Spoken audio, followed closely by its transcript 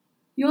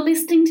You're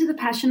listening to the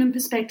Passion and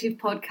Perspective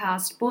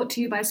podcast, brought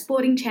to you by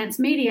Sporting Chance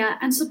Media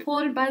and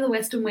supported by the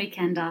Western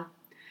Weekender.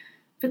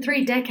 For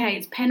 3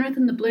 decades, Penrith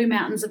and the Blue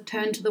Mountains have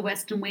turned to the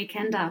Western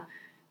Weekender.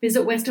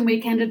 Visit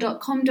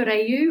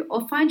westernweekender.com.au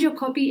or find your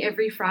copy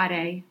every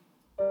Friday.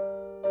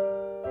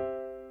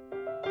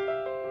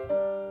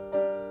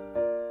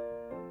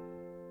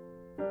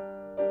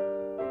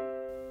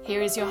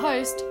 Here is your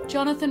host,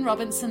 Jonathan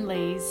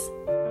Robinson-Lees.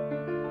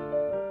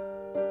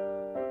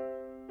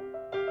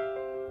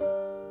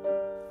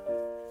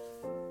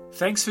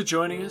 Thanks for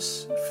joining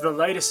us for the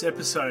latest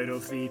episode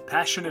of the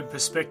Passion and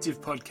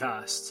Perspective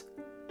podcast.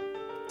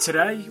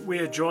 Today we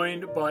are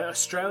joined by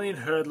Australian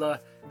hurdler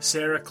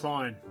Sarah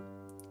Klein.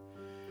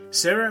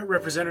 Sarah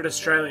represented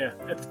Australia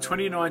at the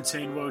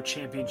 2019 World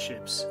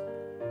Championships,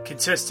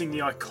 contesting the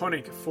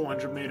iconic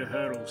 400 metre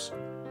hurdles.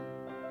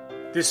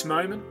 This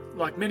moment,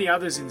 like many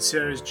others in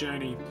Sarah's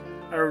journey,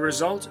 are a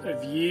result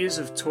of years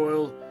of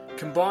toil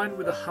combined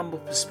with a humble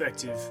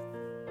perspective.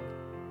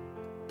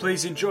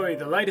 Please enjoy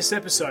the latest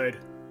episode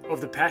of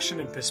the Passion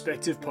and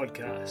Perspective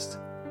podcast.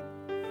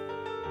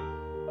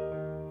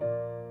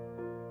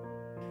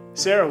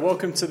 Sarah,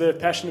 welcome to the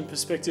Passion and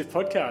Perspective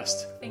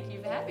podcast. Thank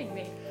you for having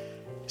me.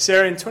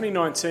 Sarah, in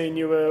 2019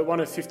 you were one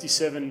of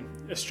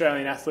 57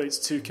 Australian athletes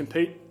to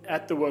compete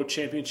at the World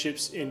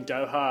Championships in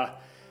Doha.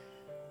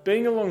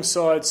 Being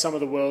alongside some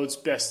of the world's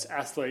best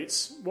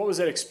athletes, what was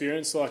that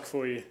experience like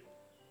for you?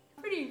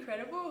 Pretty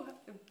incredible,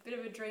 a bit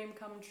of a dream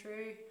come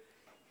true.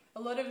 A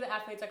lot of the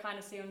athletes I kind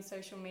of see on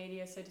social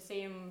media, so to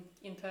see them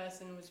in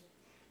person was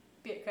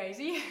a bit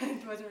crazy. I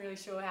wasn't really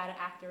sure how to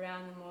act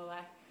around them, or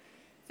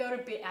felt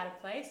a bit out of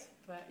place.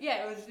 But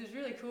yeah, it was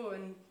really cool,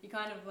 and you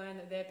kind of learn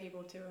that they're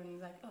people too,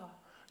 and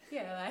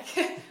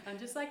I'm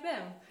just like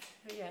them.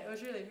 But yeah, it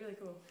was really, really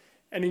cool.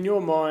 And in your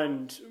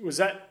mind, was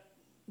that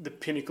the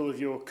pinnacle of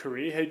your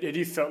career? Had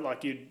you felt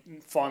like you'd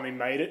finally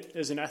made it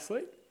as an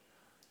athlete?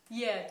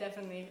 Yeah,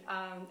 definitely.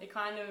 It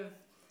kind of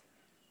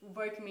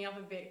woke me up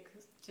a bit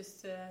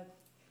just to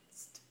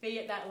be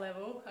at that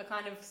level. I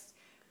kind of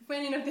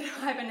went in a bit of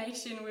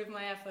hibernation with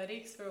my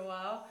athletics for a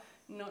while,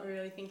 not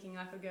really thinking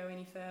I could go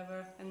any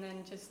further, and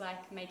then just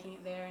making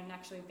it there and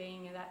actually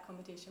being at that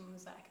competition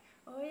was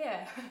oh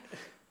yeah,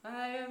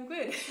 I am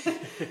good.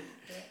 Yeah.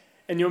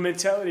 And your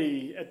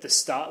mentality at the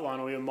start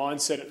line, or your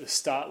mindset at the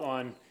start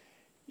line,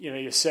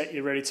 you're set,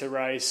 you're ready to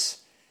race.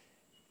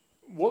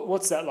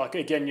 What's that like?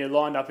 Again, you're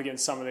lined up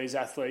against some of these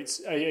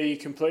athletes. Are you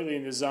completely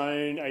in the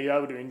zone? Are you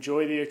able to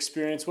enjoy the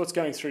experience? What's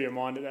going through your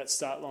mind at that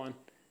start line?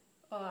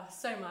 Oh,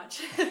 so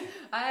much.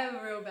 I have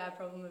a real bad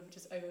problem of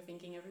just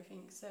overthinking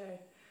everything. So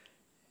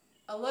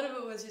a lot of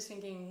it was just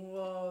thinking,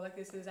 whoa,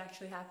 this is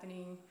actually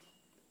happening.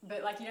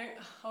 But I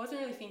wasn't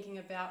really thinking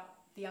about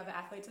the other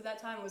athletes at that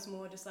time. It was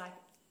more just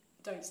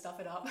don't stuff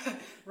it up,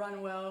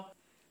 run well.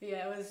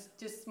 Yeah, it was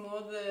just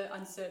more the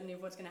uncertainty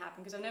of what's going to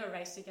happen, because I've never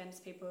raced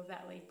against people of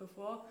that league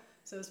before.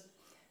 So it was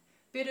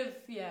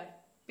a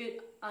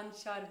bit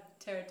uncharted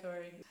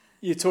territory.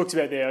 You talked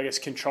about there, I guess,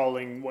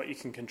 controlling what you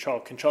can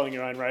controlling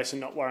your own race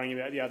and not worrying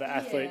about the other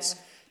athletes.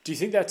 Yeah. Do you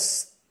think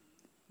that's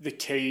the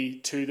key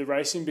to the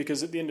racing?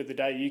 Because at the end of the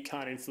day, you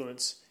can't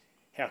influence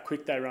how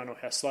quick they run or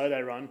how slow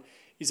they run.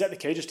 Is that the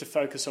key, just to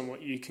focus on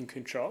what you can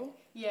control?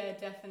 Yeah,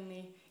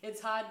 definitely.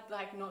 It's hard,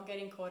 not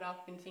getting caught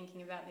up in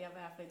thinking about the other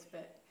athletes,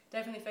 but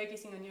definitely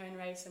focusing on your own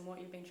race and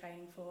what you've been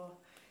training for,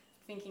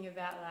 thinking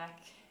about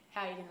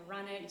how you're going to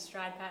run it, your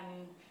stride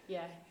pattern.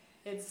 Yeah,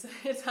 it's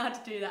hard to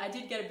do that. I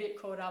did get a bit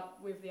caught up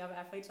with the other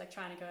athletes,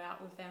 trying to go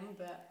out with them,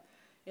 but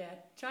yeah,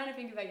 trying to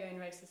think about your own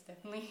race is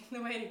definitely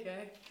the way to go.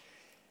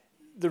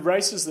 The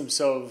races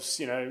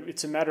themselves,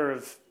 it's a matter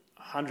of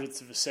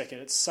hundredths of a second.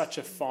 It's such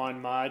a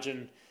fine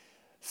margin.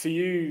 For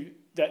you,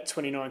 that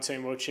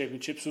 2019 World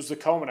Championships was the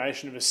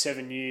culmination of a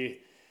 7-year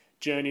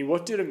journey.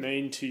 What did it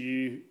mean to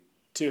you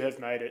to have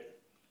made it?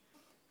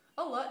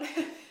 A lot.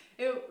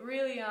 It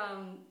really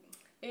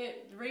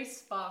it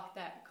re-sparked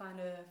that kind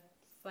of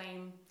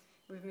flame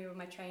with me with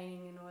my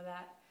training and all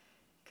that,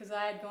 because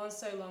I had gone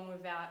so long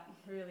without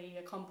really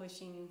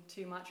accomplishing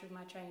too much with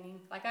my training.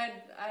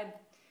 I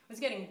was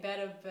getting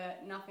better,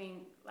 but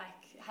nothing,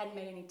 hadn't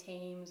made any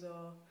teams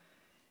or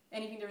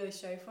anything to really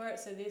show for it.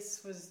 So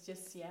this was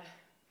just a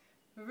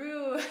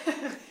real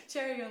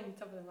cherry on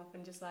top of the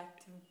muffin, just to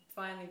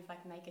finally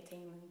make a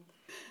team.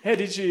 How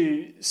did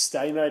you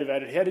stay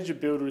motivated? How did you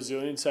build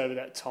resilience over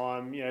that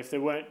time? If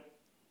there weren't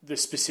the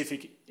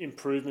specific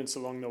improvements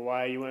along the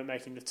way, you weren't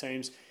making the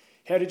teams,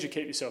 how did you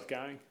keep yourself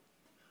going?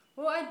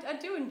 Well, I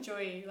do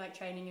enjoy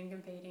training and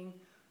competing,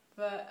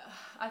 but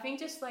I think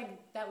just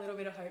that little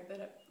bit of hope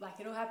that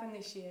it'll happen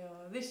this year,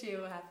 or this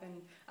year will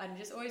happen. I'm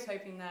just always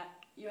hoping that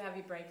you have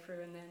your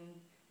breakthrough, and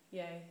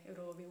then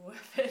it'll all be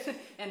worth it.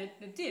 And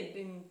it did.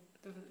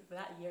 For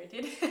that year it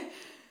did.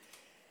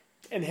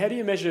 And how do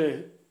you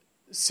measure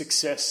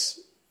success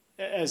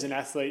as an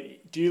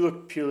athlete? Do you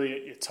look purely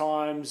at your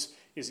times?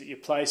 Is it your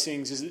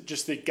placings? Is it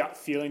just the gut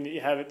feeling that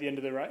you have at the end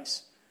of the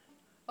race?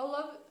 A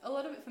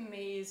lot of it for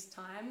me is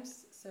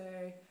times. So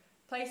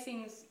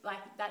placings,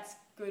 that's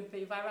good,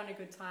 but if I run a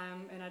good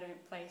time and I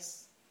don't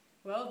place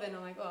well, then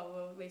I'm like, oh,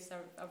 well, at least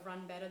I've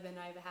run better than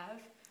I ever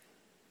have.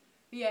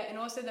 But yeah, and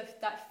also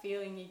that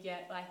feeling you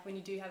get, like, when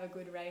you do have a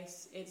good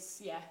race,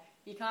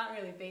 you can't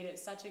really beat it.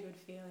 It's such a good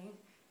feeling.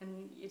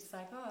 And it's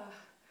like, oh,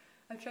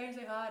 I've trained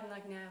so hard, and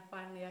like now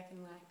finally I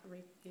can like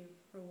reap the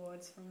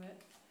rewards from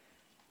it.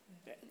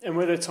 And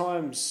were there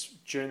times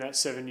during that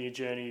 7-year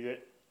journey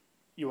that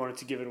you wanted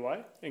to give it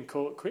away and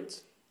call it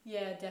quits?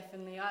 Yeah,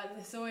 definitely.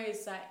 There's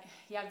always like,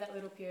 you have that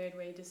little period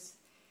where you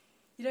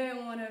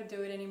don't want to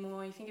do it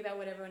anymore. You think about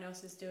what everyone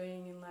else is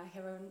doing, and like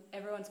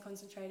everyone's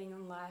concentrating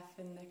on life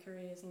and their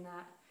careers and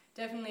that.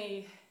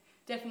 Definitely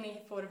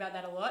thought about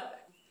that a lot.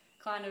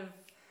 Kind of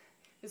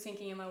was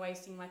thinking, am I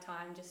wasting my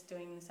time just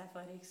doing this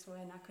athletics when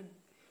I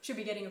should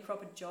be getting a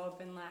proper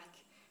job and like,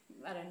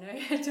 I don't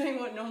know, doing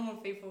what normal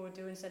people would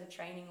do instead of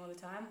training all the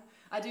time.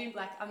 I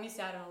miss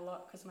out on a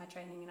lot because of my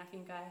training, and I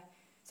think I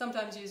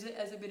sometimes use it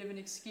as a bit of an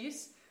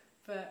excuse.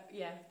 But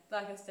yeah,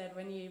 like I said,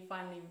 when you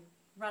finally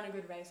run a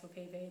good race or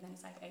PB, then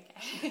it's like,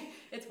 okay,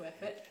 it's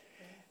worth it.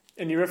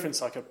 Yeah. And you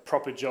referenced like a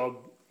proper job,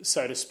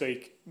 so to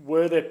speak.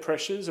 Were there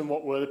pressures, and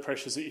what were the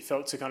pressures that you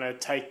felt to kind of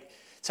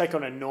take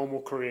on a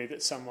normal career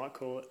that some might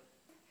call it?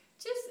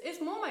 It's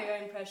more my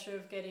own pressure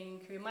of getting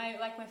career.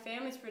 My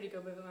family's pretty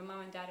good with it. My mum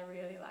and dad are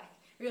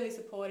really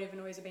supportive and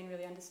always have been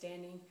really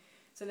understanding.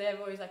 So they've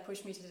always like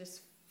pushed me to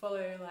just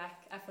follow like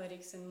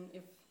athletics, and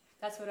if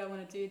that's what I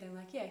want to do, then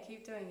like, yeah,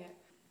 keep doing it.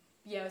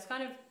 Yeah, it was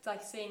kind of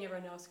like seeing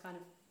everyone else kind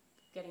of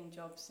getting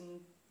jobs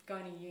and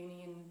going to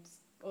uni and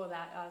all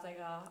that. I was like,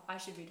 oh, I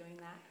should be doing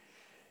that.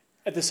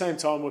 At the same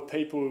time, were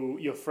people,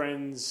 your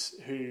friends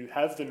who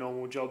have the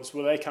normal jobs,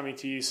 were they coming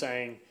to you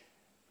saying,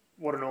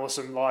 what an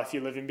awesome life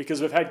you're living?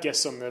 Because we've had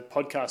guests on the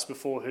podcast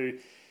before who,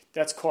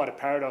 that's quite a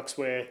paradox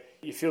where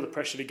you feel the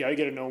pressure to go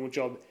get a normal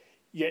job,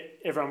 yet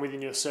everyone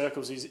within your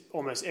circles is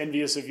almost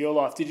envious of your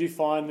life. Did you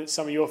find that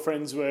some of your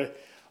friends were,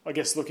 I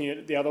guess, looking at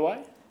it the other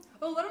way?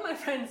 Well, a lot of my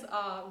friends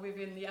are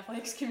within the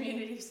athletics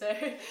community, so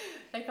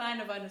they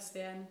kind of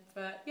understand.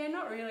 But yeah,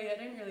 not really. I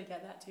don't really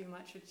get that too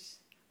much, which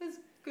is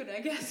good, I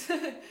guess.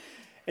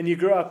 And you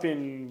grew up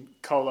in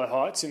Colo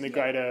Heights in the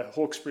greater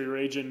Hawkesbury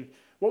region.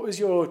 What was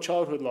your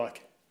childhood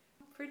like?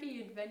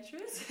 Pretty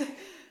adventurous,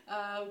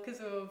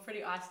 because we were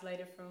pretty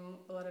isolated from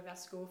a lot of our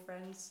school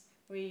friends.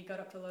 We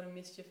got up to a lot of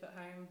mischief at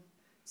home.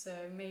 So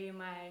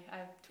I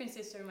have a twin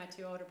sister and my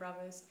 2 older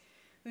brothers.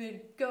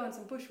 We'd go on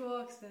some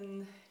bushwalks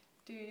and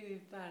do,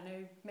 I don't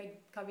know,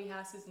 make cubby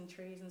houses and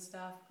trees and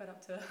stuff. Got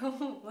up to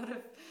a lot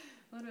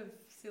of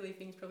silly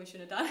things probably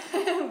shouldn't have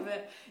done.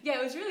 But yeah,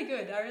 it was really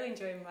good. I really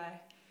enjoyed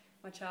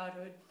my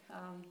childhood.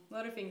 A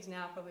lot of things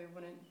now probably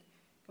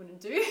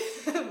wouldn't do,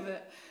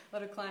 but a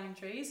lot of climbing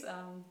trees.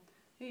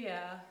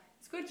 Yeah,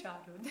 it's good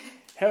childhood.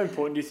 How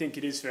important do you think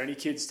it is for any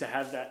kids to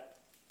have that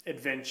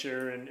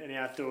adventure and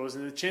outdoors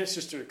and the chance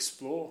just to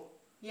explore?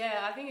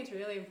 Yeah, I think it's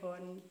really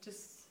important.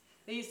 Just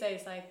these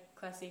days, like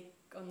classic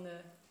on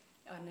the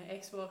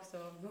Xbox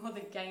or all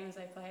the games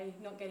they play,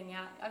 not getting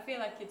out. I feel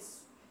like it's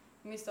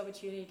a missed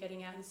opportunity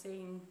getting out and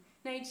seeing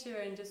nature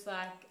and just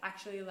like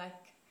actually like,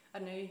 I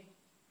don't know,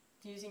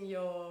 using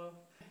your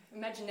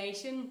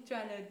imagination,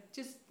 trying to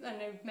just, I don't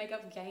know, make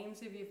up games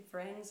with your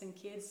friends and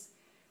kids.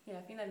 Yeah,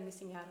 I think they're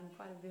missing out on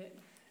quite a bit.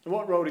 And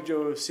what role did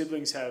your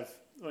siblings have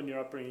on your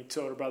upbringing?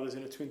 2 older brothers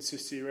and a twin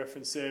sister you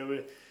referenced there.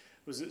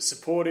 Was it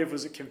supportive?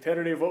 Was it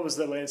competitive? What was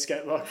the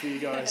landscape like for you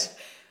guys?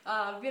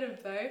 A bit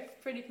of both.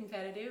 Pretty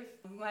competitive.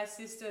 My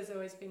sister's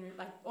always been,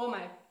 like, all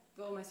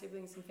my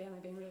siblings and family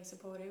have been really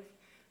supportive.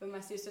 But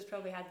my sister's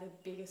probably had the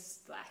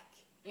biggest, like,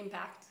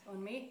 impact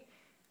on me.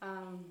 I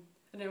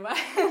don't know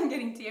why I'm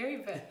getting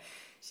teary, but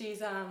she's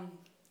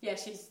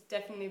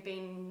definitely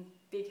been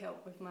big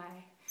help with my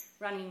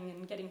running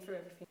and getting through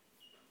everything.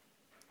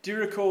 Do you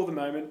recall the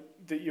moment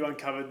that you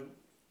uncovered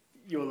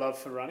your love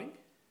for running?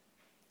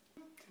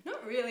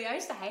 Not really. I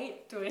used to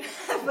hate doing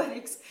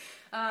athletics.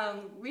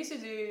 We used to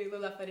do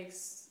little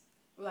athletics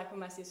like with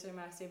my sister and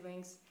my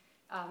siblings,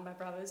 my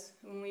brothers,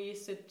 and we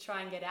used to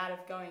try and get out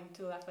of going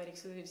to little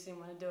athletics because we just didn't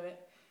want to do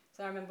it.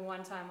 So I remember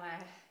one time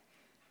I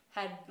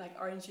had like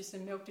orange juice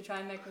and milk to try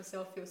and make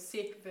myself feel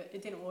sick, but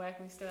it didn't work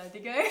and we still had to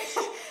go.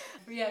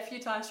 But yeah, a few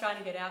times trying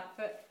to get out.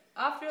 But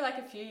after like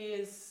a few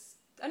years,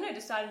 I don't know,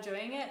 just started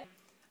enjoying it.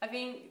 I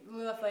think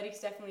Little Athletics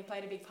definitely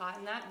played a big part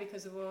in that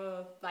because we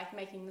were like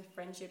making the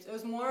friendships. It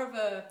was more of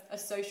a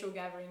social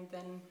gathering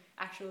than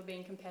actually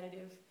being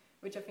competitive,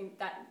 which I think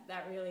that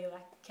really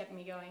like kept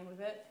me going with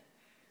it.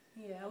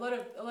 Yeah, a lot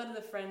of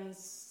the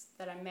friends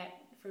that I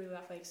met through Little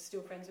Athletics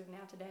still friends with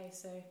now today.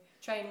 So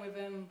train with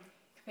them,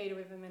 competed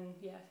with them, and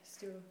yeah,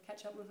 still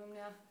catch up with them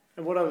now.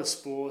 And what other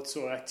sports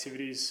or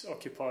activities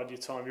occupied your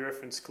time? You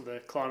referenced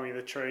the climbing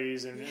the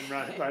trees and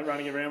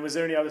running around. Was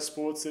there any other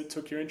sports that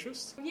took your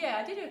interest?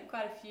 Yeah, I did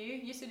quite a few.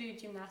 Used to do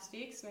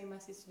gymnastics. Me and my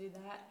sister did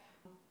that.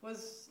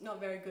 Was not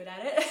very good at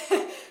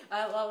it.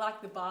 I like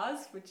the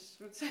bars, which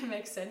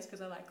makes sense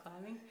because I like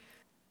climbing.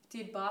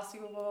 Did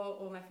basketball.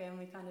 All my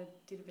family kind of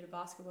did a bit of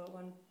basketball at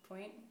one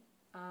point.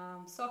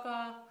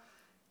 Soccer.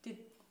 Did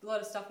a lot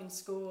of stuff in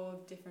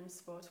school, different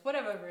sports,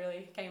 whatever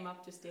really came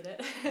up, just did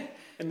it.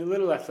 And the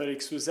little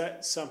athletics, was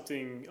that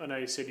something, I know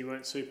you said you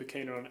weren't super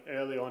keen on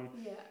early on.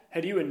 Yeah.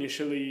 Had you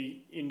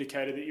initially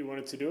indicated that you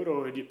wanted to do it,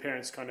 or had your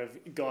parents kind of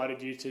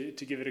guided you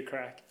to give it a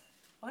crack?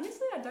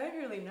 Honestly, I don't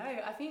really know.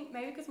 I think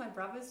maybe because my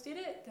brothers did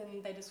it,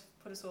 then they just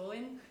put us all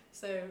in.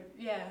 So,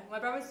 yeah, my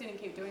brothers didn't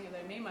keep doing it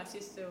though. Me and my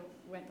sister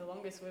went the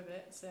longest with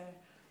it. So,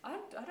 I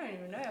don't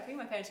even know. I think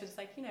my parents were just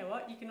like, you know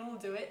what, you can all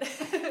do it.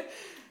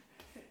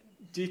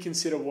 Do you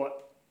consider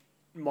what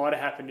might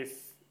have happened if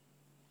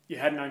you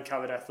hadn't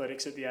uncovered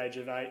athletics at the age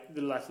of 8,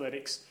 little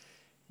athletics,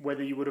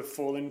 whether you would have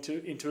fallen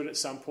into it at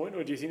some point,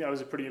 or do you think that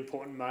was a pretty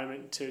important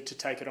moment to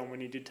take it on when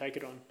you did take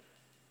it on?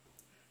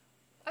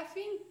 I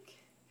think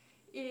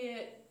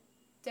it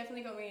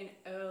definitely got me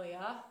in earlier.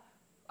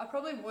 I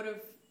probably would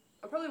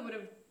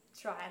have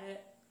tried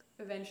it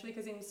eventually,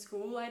 because in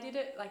school I did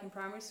it, like in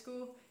primary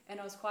school, and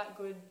I was quite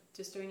good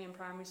just doing it in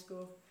primary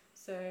school.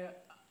 So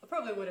I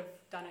probably would have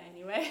done it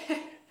anyway.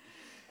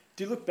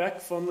 Do you look back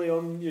fondly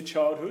on your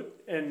childhood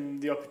and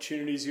the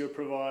opportunities you were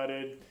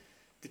provided,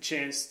 the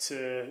chance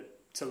to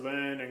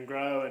learn and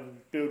grow and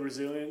build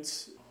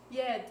resilience?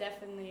 Yeah,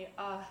 definitely.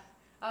 I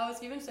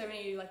was given so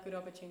many like good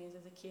opportunities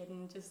as a kid,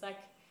 and just like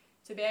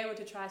to be able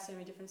to try so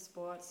many different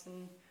sports.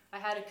 And I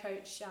had a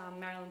coach,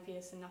 Marilyn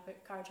Pearson, up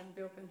at Kurrajong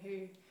Bilpin,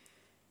 who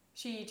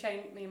she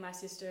trained me and my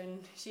sister,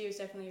 and she was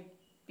definitely a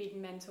big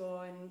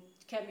mentor and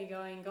kept me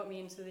going, got me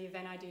into the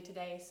event I do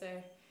today. So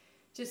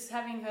just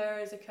having her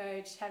as a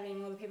coach,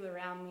 having all the people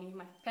around me,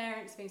 my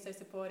parents being so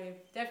supportive,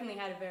 definitely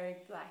had a very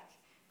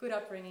good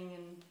upbringing,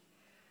 and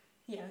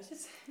yeah, it was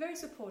just very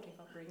supportive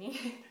upbringing.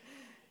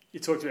 You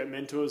talked about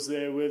mentors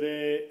there. Were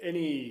there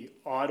any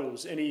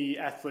idols, any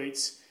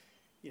athletes,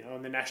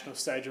 on the national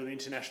stage or the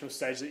international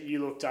stage that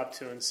you looked up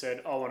to and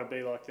said, I want to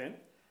be like them?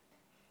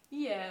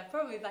 Yeah,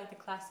 probably like the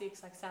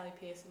classics like Sally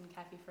Pearson,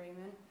 Kathy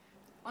Freeman.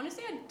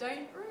 Honestly, I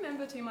don't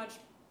remember too much.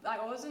 Like,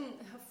 I wasn't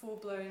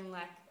full-blown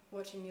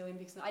watching the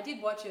Olympics. I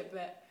did watch it,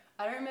 but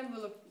I don't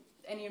remember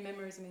any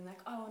memories of being like,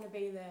 oh, I want to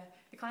be there.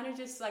 It kind of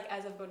just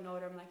as I've gotten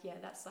older, I'm like, yeah,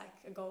 that's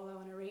a goal I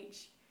want to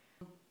reach.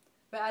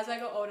 But as I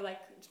got older,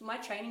 my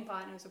training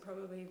partners are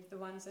probably the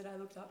ones that I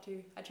looked up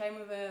to. I trained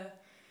with a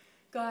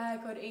guy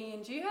called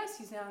Ian Dewhurst.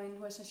 He's now in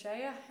Western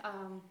Australia.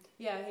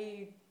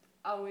 I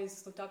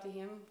always looked up to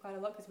him quite a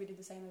lot because we did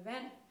the same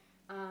event.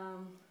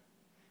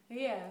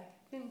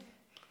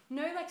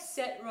 No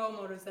set role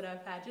models that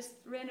I've had, just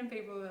random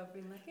people who have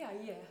been like, yeah.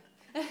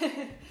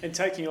 And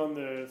taking on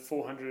the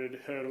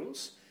 400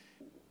 hurdles,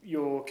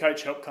 your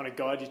coach helped kind of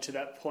guide you to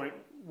that point.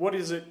 What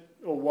is it,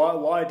 or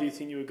why do you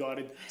think you were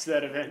guided to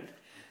that event?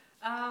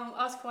 I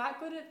was quite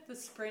good at the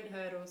sprint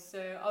hurdles,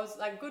 so I was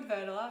a good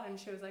hurdler, and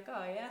she was like,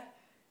 oh yeah,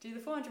 do the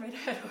 400 metre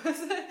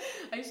hurdles.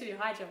 I used to do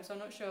high jump, so I'm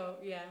not sure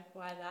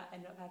why that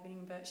ended up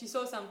happening, but she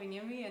saw something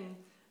in me, and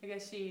I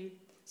guess she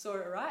saw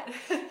it right.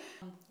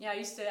 I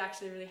used to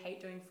actually really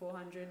hate doing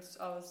 400s.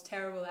 I was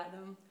terrible at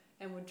them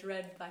and would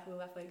dread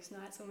little athletics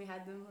nights when we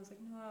had them. I was like,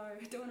 no,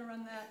 I don't want to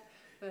run that.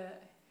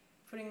 But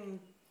putting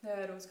the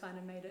hurdles kind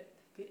of made it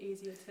a bit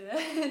easier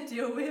to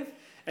deal with.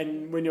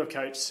 And when your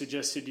coach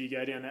suggested you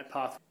go down that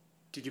path,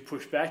 did you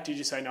push back? Did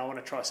you say, no, I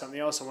want to try something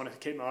else, I want to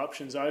keep my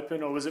options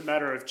open? Or was it a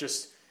matter of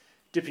just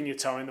dipping your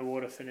toe in the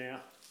water for now?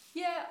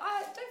 Yeah,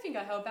 I don't think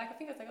I held back. I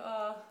think I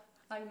was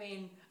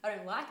I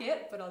don't like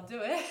it, but I'll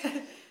do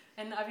it.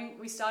 And I think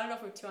we started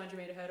off with 200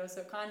 metre hurdles,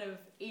 so it kind of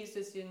eased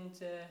us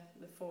into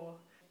the 4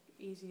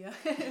 easier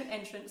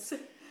entrance.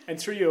 And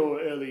through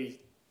your early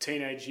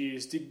teenage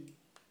years,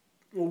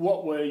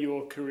 what were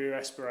your career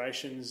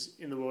aspirations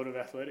in the world of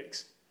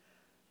athletics?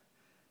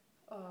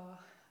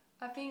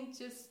 I think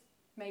just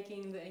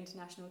making the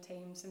international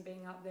teams and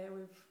being up there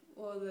with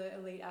all the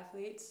elite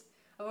athletes.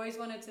 I've always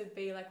wanted to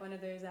be one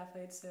of those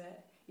athletes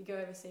that you go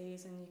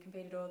overseas and you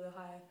compete at all the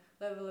higher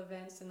level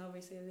events and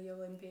obviously the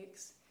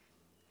Olympics.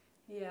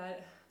 Yeah,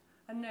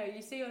 I don't know,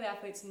 you see all the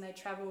athletes and they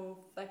travel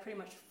pretty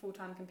much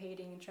full-time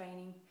competing and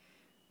training,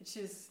 which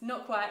is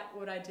not quite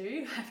what I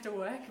do after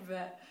work,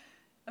 but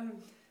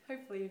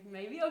hopefully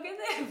maybe I'll get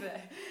there,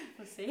 but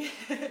we'll see.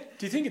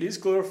 Do you think it is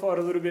glorified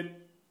a little bit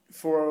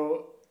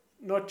for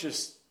not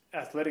just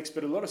athletics,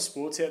 but a lot of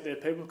sports out there?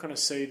 People kind of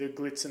see the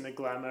glitz and the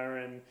glamour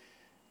and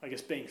I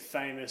guess being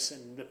famous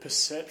and the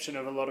perception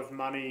of a lot of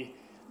money.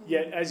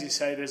 Yet, as you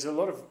say, there's a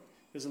lot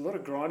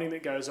of grinding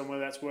that goes on,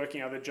 whether that's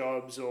working other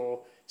jobs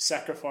or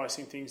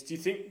sacrificing things. Do you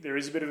think there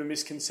is a bit of a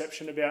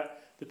misconception about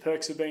the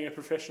perks of being a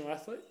professional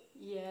athlete?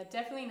 Yeah,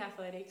 definitely in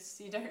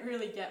athletics. You don't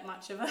really get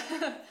much of a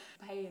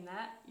pay in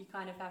that. You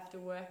kind of have to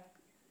work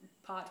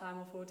part-time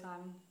or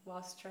full-time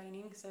whilst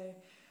training. So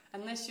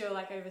unless you're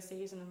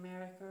overseas in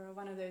America or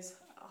one of those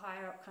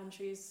higher up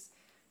countries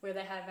where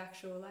they have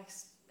actual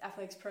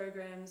athletics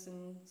programs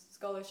and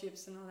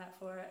scholarships and all that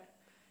for it,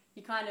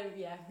 you kind of,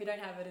 we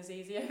don't have it as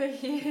easy over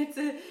here. It's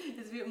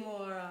a bit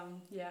more,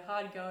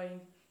 hard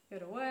going. You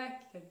got to work,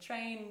 you got to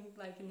train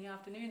in the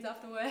afternoons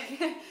after work.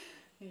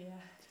 Yeah.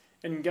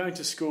 And going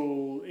to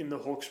school in the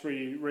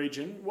Hawkesbury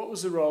region, what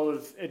was the role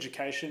of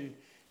education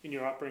in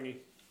your upbringing?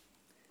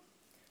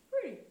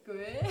 Pretty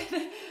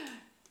good.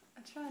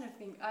 I'm trying to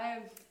think.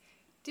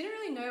 Didn't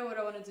really know what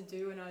I wanted to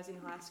do when I was in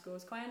high school.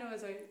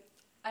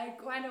 I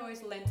kind of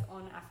always lent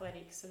on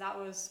athletics, so that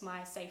was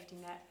my safety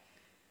net.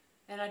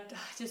 And I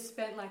just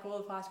spent like all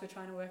of high school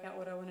trying to work out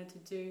what I wanted to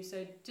do.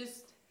 So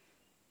just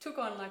took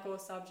on like all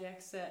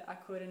subjects that I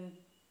could, and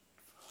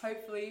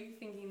hopefully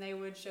thinking they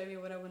would show me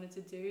what I wanted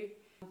to do.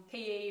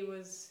 PE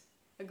was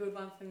a good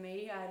one for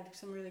me. I had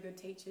some really good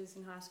teachers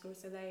in high school,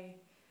 so they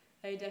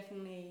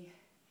definitely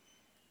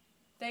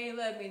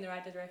led me in the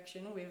right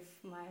direction with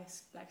my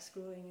like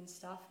schooling and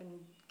stuff, and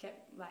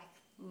kept like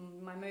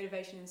my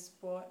motivation in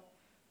sport.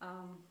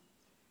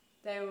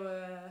 They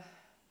were,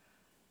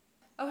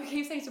 I would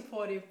keep saying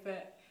supportive,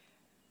 but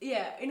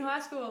yeah, in high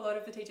school a lot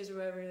of the teachers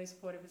were really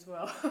supportive as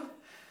well.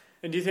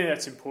 And do you think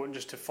that's important,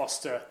 just to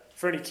foster,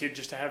 for any kid,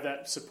 just to have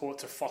that support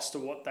to foster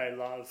what they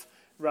love,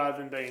 rather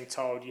than being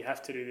told you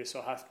have to do this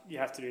or you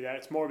have to do that?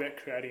 It's more about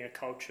creating a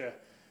culture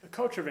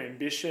of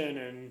ambition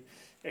and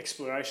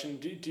exploration.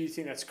 Do you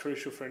think that's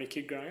crucial for any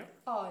kid growing up?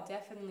 Oh,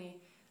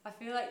 definitely. I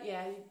feel like,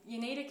 yeah, you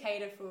need to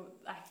cater for,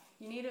 like,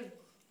 you need to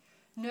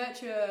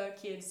nurture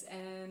kids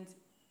and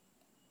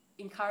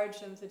encourage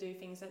them to do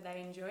things that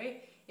they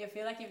enjoy. I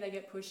feel like if they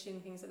get pushed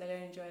in things that they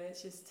don't enjoy,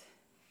 it's just,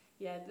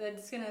 yeah, they're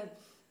just going to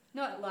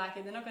not like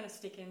it. They're not going to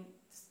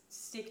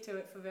stick to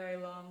it for very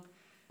long.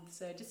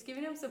 So just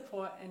giving them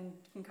support and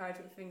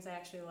encouragement for things they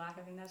actually like,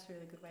 I think that's a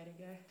really good way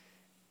to go.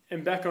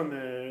 And back on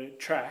the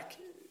track,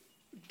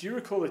 do you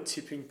recall a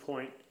tipping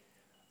point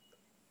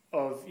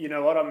of, you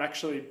know what, I'm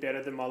actually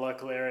better than my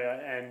local area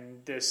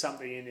and there's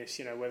something in this,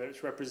 you know, whether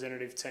it's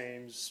representative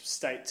teams,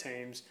 state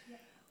teams?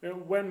 Yeah.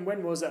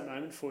 When was that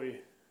moment for you?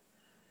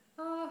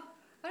 I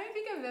don't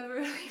think I've ever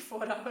really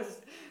thought I was,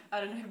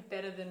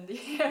 better than the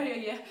area,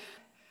 yeah.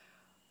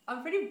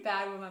 I'm pretty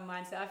bad with my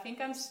mindset. I think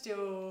I'm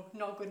still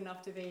not good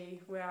enough to be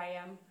where I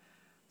am.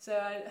 So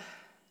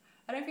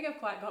I don't think I've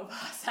quite got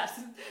past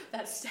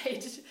that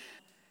stage.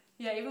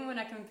 Yeah, even when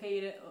I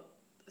competed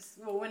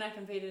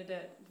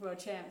at World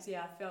Champs,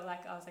 yeah, I felt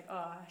like I was like, oh,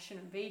 I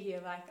shouldn't be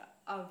here. Like,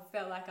 I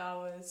felt like I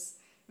was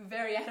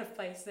very out of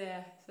place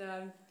there. So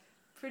I'm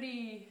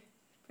pretty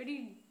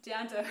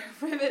down to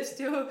earth with it,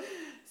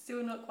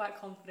 still not quite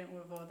confident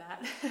with all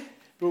that.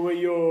 But were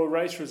your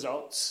race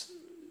results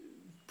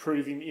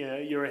proving, you know,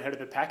 you're ahead of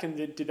the pack, and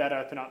did that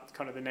open up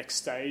kind of the next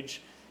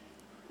stage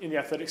in the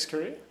athletics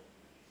career?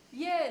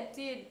 Yeah, it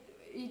did.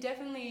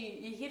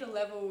 You hit a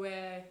level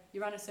where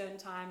you run a certain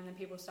time and then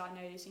people start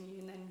noticing you,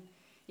 and then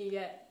you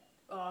get,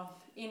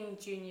 in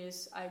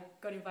juniors, I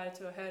got invited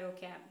to a hurdle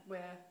camp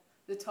where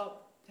the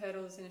top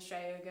hurdles in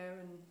Australia go,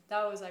 and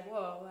that was like,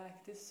 whoa,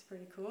 like, this is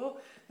pretty cool.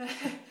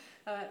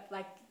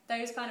 Like,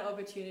 those kind of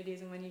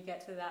opportunities, and when you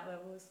get to that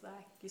level, it's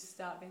like, you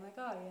start being like,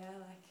 oh yeah,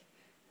 like,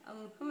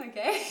 I'm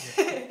okay.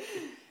 Yeah.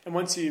 And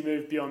once you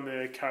move beyond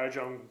the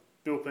Kurrajong,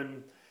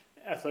 Bilpin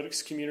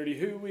athletics community,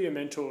 who were your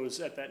mentors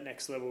at that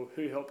next level?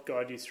 Who helped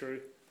guide you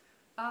through?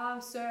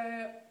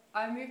 So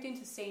I moved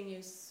into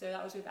seniors, so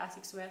that was with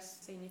ASICS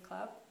West Senior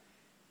Club,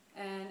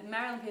 and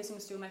Marilyn Pearson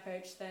was still my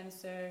coach then,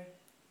 so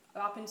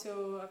up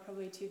until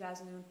probably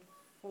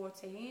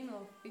 2014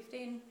 or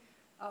 15,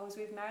 I was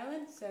with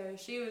Marilyn, so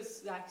she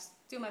was like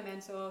still my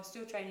mentor,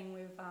 still training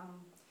with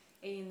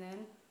Ian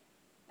then.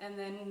 And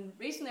then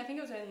recently, I think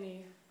it was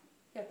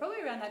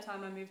probably around that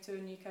time, I moved to a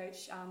new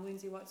coach,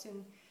 Lindsay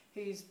Watson,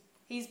 he's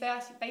based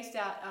out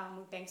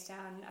with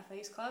Bankstown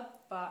Athletics Club,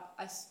 but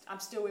I'm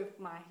still with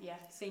my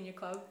senior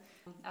club,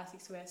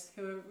 ASICS West,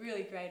 who are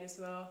really great as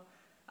well.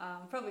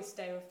 Probably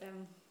stay with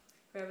them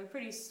forever.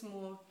 Pretty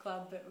small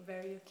club, but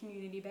very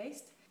community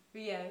based.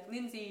 But yeah,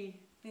 Lindsay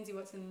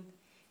Watson,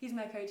 he's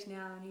my coach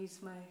now, and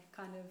he's my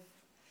kind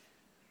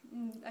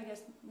of, I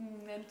guess,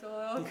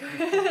 mentor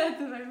at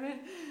the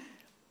moment.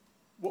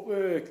 What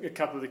were a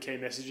couple of the key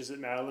messages that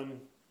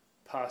Marilyn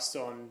passed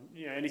on?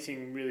 You know,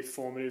 anything really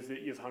formative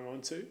that you've hung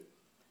on to?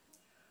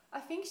 I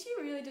think she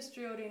really just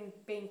drilled in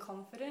being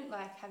confident,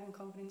 like having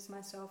confidence in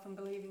myself and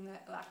believing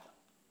that like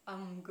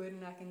I'm good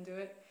and I can do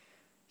it.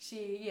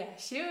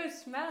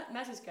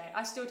 Maz is great.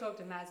 I still talk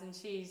to Maz, and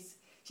she's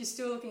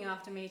still looking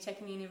after me,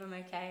 checking in if I'm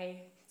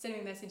okay, sending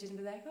me messages and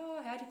be like,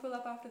 oh, how'd you pull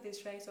up after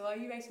this race, or are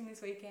you racing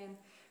this weekend?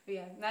 But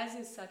yeah, Maz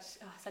is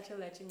such a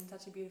legend,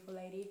 such a beautiful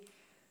lady.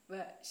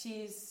 But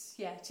she's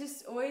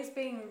just always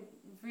being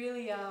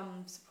really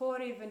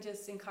supportive and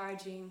just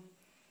encouraging,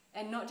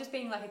 and not just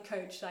being like a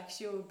coach. Like,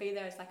 she'll be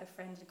there as like a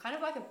friend, kind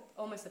of like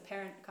almost a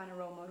parent kind of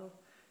role model.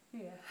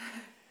 Yeah.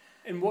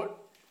 And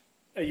what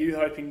are you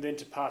hoping then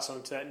to pass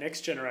on to that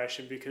next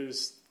generation?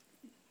 Because,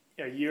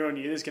 you know, year on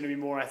year there's going to be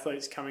more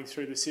athletes coming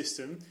through the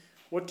system.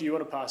 What do you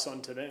want to pass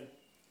on to them?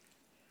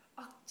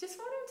 I just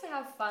want them to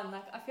have fun.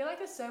 Like, I feel like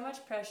there's so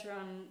much pressure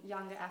on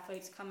younger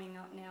athletes coming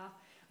up now.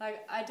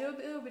 Like, I do a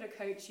little bit of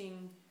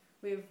coaching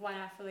with one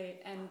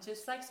athlete, and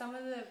just like some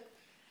of the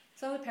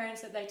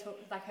parents that they talk,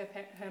 like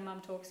her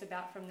mum talks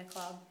about from the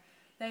club,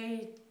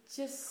 they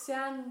just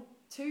sound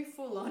too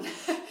full on,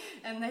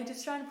 and they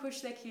just try and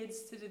push their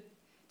kids to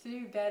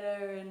do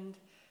better, and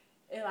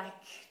like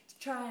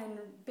try and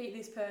beat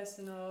this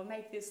person or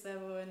make this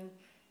level, and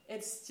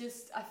it's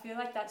just, I feel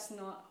like that's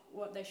not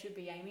what they should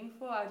be aiming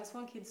for. I just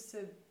want kids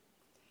to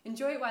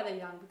enjoy it while they're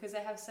young, because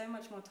they have so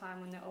much more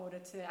time when they're older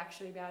to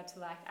actually be able to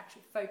like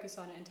actually focus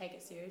on it and take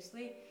it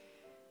seriously.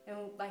 And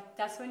like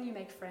that's when you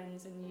make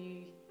friends, and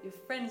your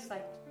friends,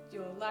 like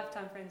your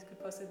lifetime friends,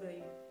 could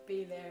possibly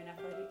be there in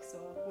athletics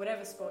or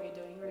whatever sport you're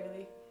doing,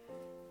 really.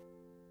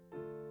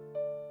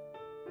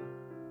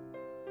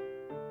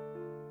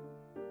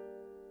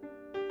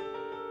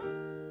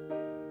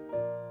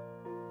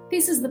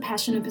 This is the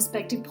Passion and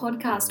Perspective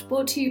podcast,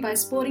 brought to you by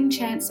Sporting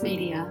Chance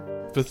Media.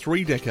 For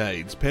 3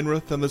 decades,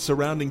 Penrith and the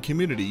surrounding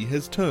community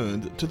has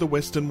turned to the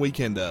Western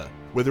Weekender.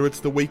 Whether it's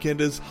the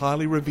Weekender's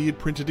highly revered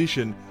print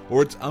edition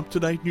or its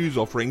up-to-date news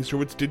offerings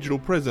through its digital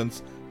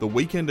presence, the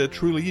Weekender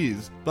truly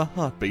is the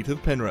heartbeat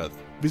of Penrith.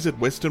 Visit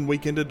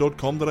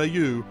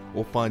westernweekender.com.au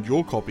or find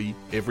your copy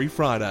every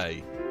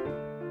Friday.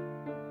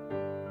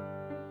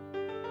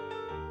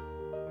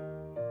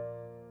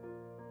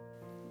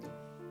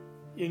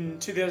 In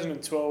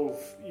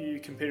 2012, you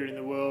competed in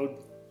the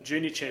World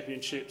Junior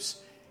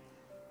Championships.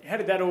 How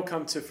did that all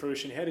come to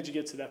fruition? How did you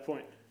get to that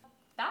point?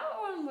 That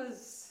one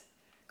was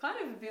kind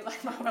of a bit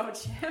like my World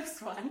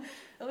Champs one.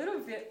 A little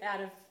bit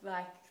out of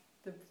like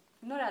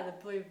not out of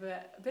the blue,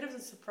 but a bit of a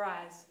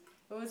surprise.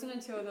 It wasn't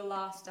until the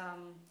last, so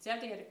you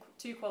have to get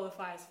 2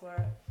 qualifiers for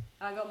it.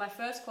 I got my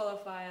first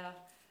qualifier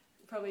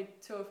probably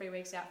 2 or 3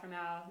 weeks out from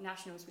our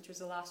nationals, which was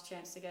the last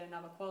chance to get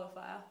another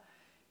qualifier.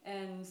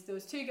 And there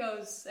was 2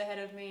 girls ahead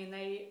of me, and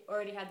they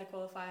already had the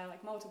qualifier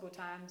like multiple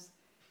times.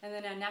 And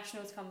then our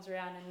nationals comes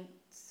around, and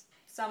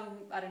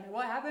I don't know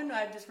what happened,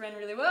 I just ran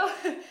really well,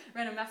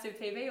 ran a massive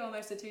PB,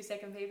 almost a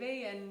 2-second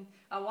PB, and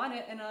I won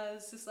it, and I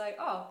was just like,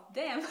 oh,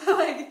 damn,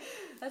 like,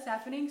 that's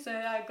happening. So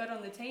I got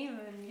on the team,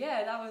 and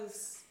yeah, that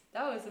was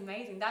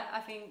amazing. That, I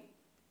think,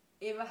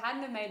 if I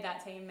hadn't have made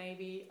that team,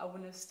 maybe I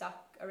wouldn't have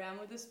stuck around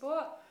with the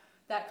sport.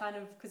 That kind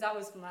of, because that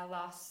was my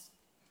last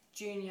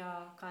junior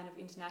kind of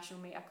international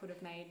meet I could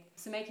have made.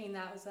 So making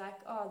that was like,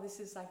 oh, this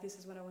is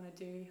what I want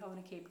to do. I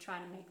want to keep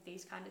trying to make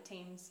these kind of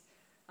teams.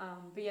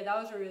 But yeah, that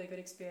was a really good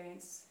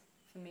experience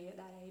for me at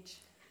that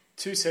age.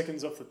 2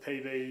 seconds off the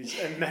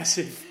PBs and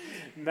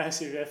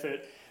massive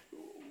effort.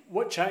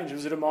 What changed?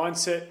 Was it a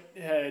mindset?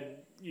 Had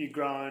you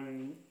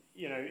grown,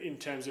 in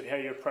terms of how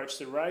you approached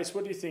the race?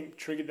 What do you think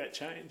triggered that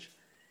change?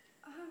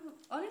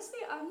 Honestly,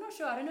 I'm not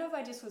sure. I don't know if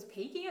I just was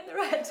peaking at the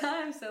right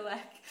time. So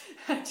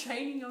like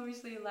training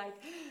obviously like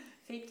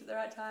peaked at the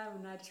right time,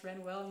 and I just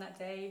ran well on that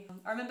day.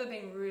 I remember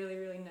being really,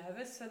 really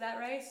nervous for that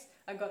race.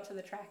 I got to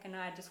the track and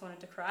I just wanted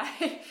to cry.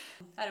 I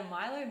had a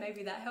Milo,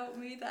 maybe that helped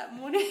me that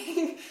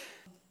morning.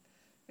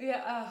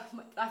 Yeah,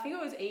 I think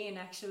it was Ian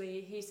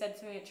actually. He said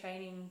to me at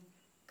training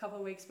a couple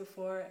of weeks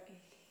before,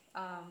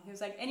 he was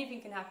like,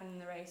 anything can happen in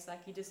the race, like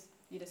you just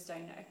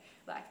don't know.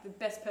 Like the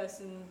best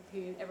person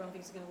who everyone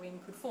thinks is going to win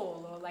could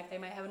fall, or like they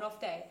might have an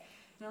off day.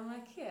 And I'm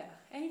like, yeah,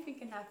 anything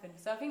can happen.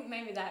 So I think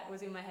maybe that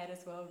was in my head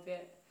as well a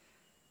bit.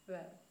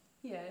 But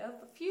yeah,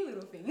 a few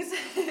little things.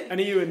 And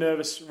are you a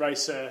nervous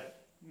racer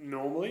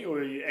normally, or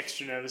are you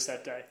extra nervous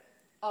that day?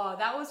 Oh,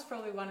 that was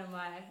probably one of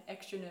my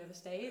extra nervous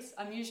days.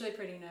 I'm usually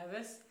pretty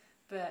nervous,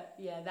 but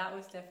yeah, that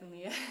was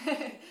definitely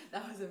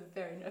that was a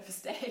very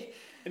nervous day.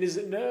 And is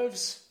it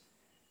nerves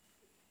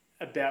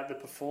about the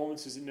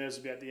performance? Is it nerves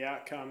about the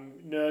outcome?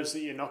 Nerves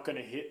that you're not going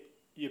to hit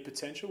your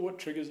potential? What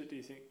triggers it, do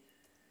you think?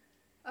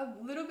 A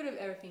little bit of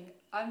everything.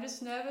 I'm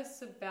just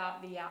nervous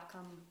about the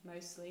outcome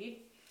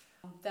mostly.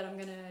 That I'm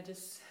going to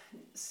just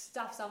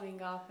stuff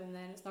something up and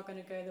then it's not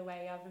going to go the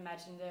way I've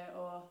imagined it,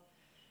 or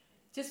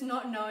just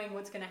not knowing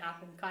what's going to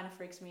happen kind of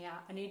freaks me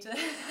out. I need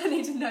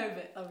to know,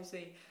 but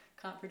obviously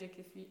can't predict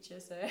the future.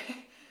 So.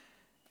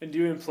 And do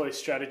you employ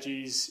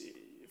strategies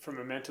from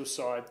a mental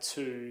side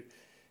to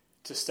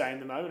stay in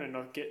the moment and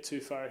not get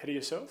too far ahead of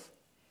yourself?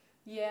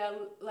 Yeah,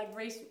 like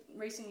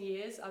recent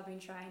years I've been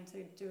trying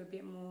to do a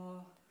bit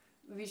more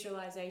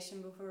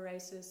visualization before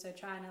races, so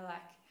trying to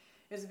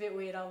it was a bit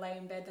weird. I'll lay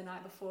in bed the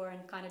night before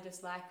and kind of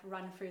just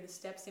run through the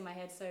steps in my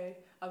head. So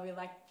I'll be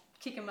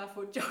kicking my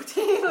foot,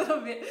 jolting a little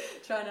bit,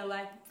 trying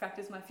to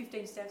practice my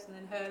 15 steps and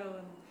then hurdle.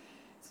 And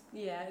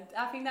yeah,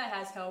 I think that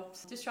has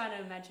helped. Just trying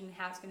to imagine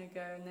how it's going to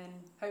go, and then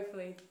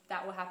hopefully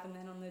that will happen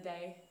then on the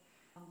day.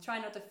 Try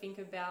not to think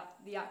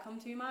about the outcome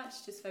too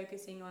much, just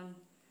focusing on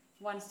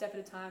one step at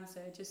a time.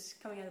 So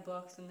just coming out of the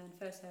blocks and then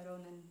first hurdle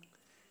and then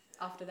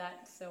after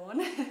that, so on.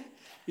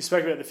 You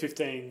spoke about the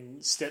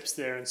 15 steps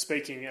there, and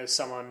speaking as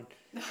someone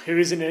who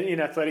isn't in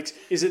athletics,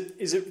 is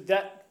it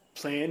that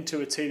planned to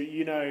a T that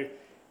you know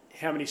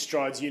how many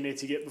strides you need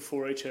to get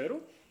before each hurdle?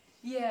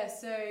 Yeah,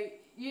 so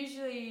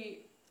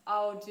usually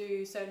I'll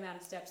do a certain amount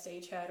of steps to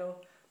each hurdle.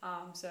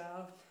 So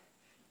I'll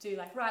do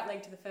right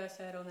leg to the first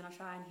hurdle, and then I'll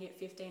try and hit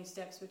 15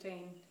 steps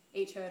between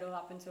each hurdle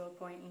up until a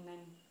point, and then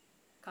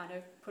kind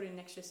of put in an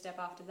extra step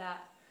after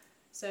that.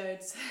 So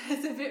it's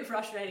a bit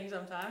frustrating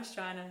sometimes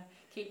trying to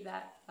keep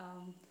that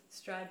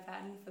stride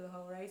pattern for the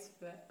whole race,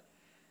 but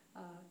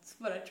it's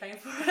what I train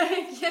for,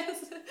 I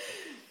guess.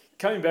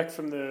 Coming back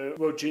from the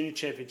World Junior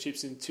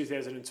Championships in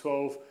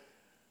 2012,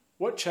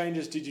 What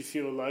changes did you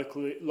feel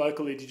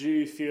locally? Did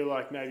you feel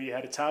like maybe you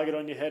had a target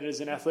on your head as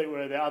an athlete?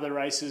 Were there other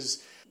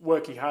races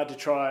working hard to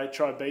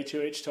try beat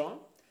you each time?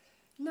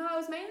 No, it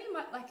was mainly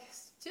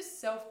just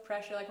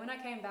self-pressure. Like when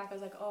I came back, I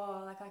was like,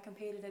 oh, like I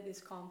competed at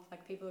this comp.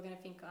 Like people are going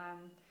to think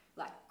I'm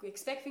like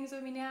expect things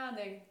of me now, and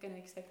they're going to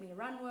expect me to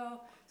run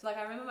well. So like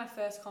I remember my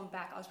first comp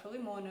back, I was probably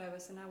more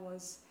nervous than I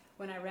was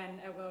when I ran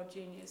at World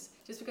Juniors,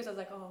 just because I was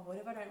like, oh, what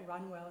if I don't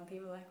run well? And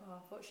people were like, oh,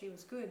 I thought she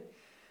was good.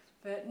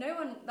 But no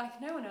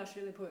one else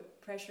really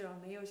put pressure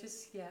on me. It was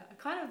just,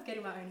 kind of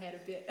getting my own head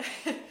a bit.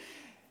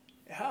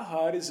 How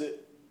hard is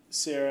it,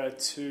 Sarah,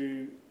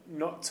 to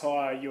not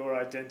tie your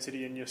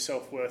identity and your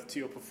self-worth to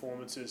your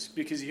performances?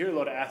 Because you hear a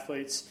lot of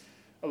athletes,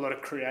 a lot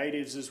of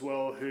creatives as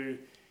well, who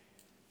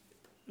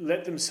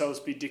let themselves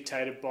be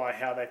dictated by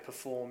how they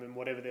perform in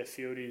whatever their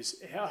field is.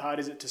 How hard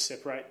is it to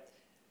separate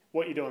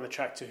what you do on the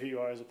track to who you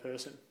are as a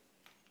person?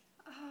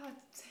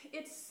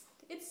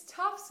 It's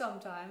tough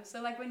sometimes.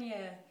 So like when you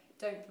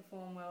don't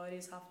perform well,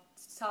 it's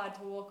hard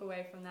to walk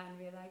away from that and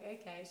be like,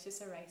 okay, it's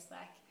just a race,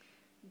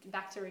 like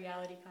back to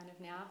reality kind of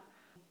now.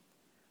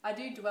 I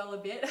do dwell a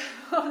bit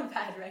on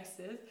bad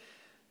races,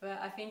 but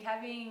I think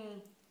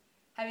having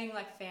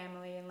like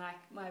family and like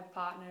my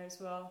partner as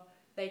well,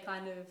 they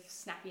kind of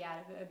snap you out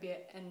of it a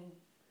bit and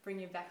bring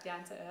you back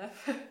down to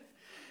earth.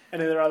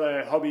 And are there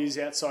other hobbies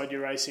outside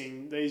your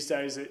racing these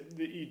days that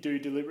you do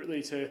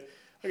deliberately to,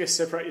 I guess,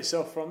 separate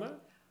yourself from that?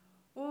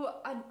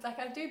 Well,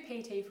 I do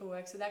PT for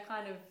work, so that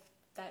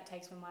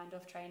takes my mind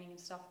off training and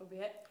stuff a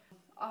bit.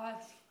 I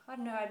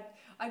don't know,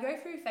 I go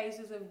through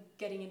phases of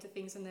getting into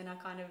things and then I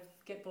kind of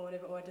get bored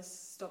of it or I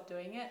just stop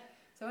doing it.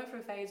 So I went through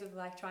a phase of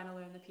like trying to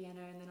learn the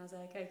piano and then I was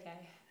like,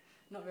 okay,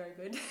 not very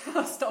good.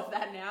 I'll stop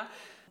that now.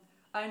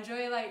 I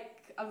enjoy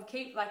I'll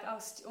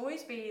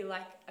always be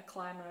like a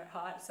climber at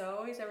heart. So I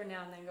always every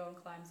now and then go and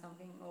climb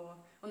something, or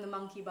on the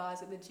monkey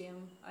bars at the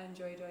gym. I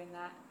enjoy doing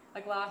that.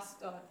 Like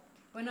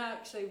when I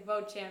actually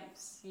World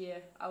Champs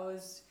year, I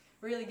was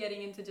really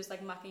getting into just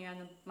like mucking around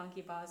the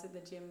monkey bars at the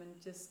gym, and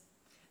just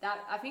that,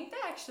 I think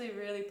that actually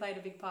really played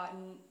a big part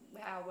in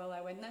how well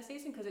I went in that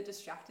season, because it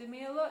distracted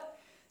me a lot.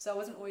 So I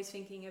wasn't always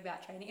thinking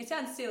about training. It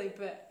sounds silly,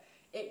 but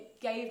it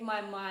gave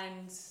my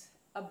mind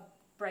a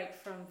break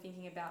from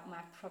thinking about my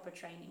proper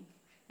training.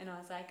 And I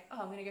was like, oh,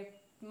 I'm going to go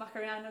muck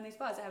around on these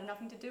bars that have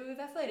nothing to do with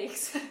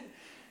athletics.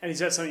 And is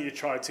that something you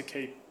try to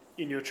keep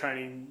in your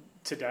training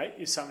to date?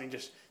 Is something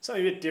a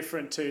bit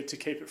different to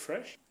keep it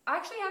fresh? I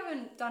actually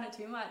haven't done it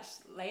too much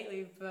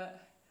lately,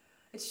 but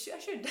I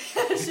should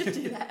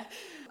do that.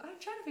 I'm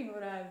trying to think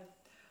what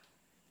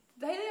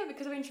lately,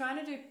 because I've been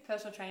trying to do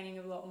personal training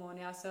a lot more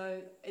now.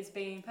 So it's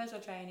been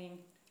personal training,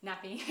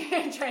 napping,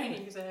 and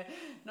training. So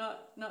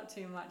not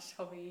too much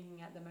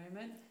hobbying at the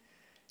moment.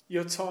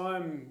 Your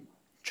time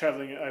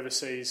travelling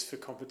overseas for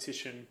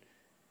competition,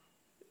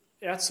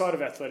 outside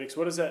of athletics,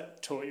 what has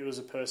that taught you as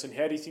a person?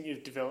 How do you think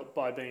you've developed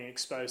by being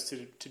exposed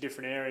to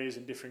different areas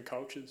and different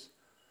cultures?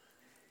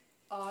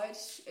 Oh,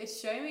 it's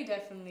shown me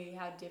definitely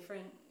how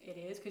different it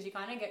is, because you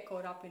kind of get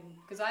caught up in,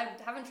 because I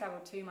haven't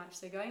travelled too much,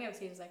 so going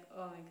overseas is like,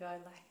 oh my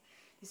god, like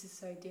this is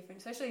so different,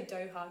 especially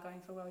Doha,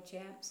 going for World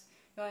Champs,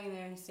 going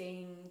there and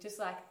seeing just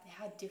like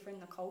how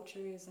different the culture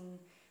is, and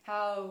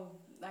how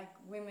like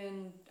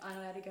women aren't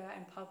allowed to go out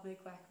in public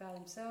like by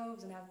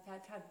themselves, and how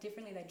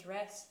differently they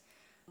dress.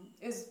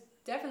 It was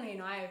definitely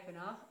an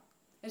eye-opener.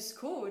 It's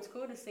cool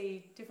to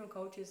see different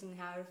cultures and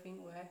how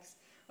everything works,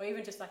 or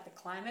even just like the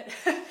climate.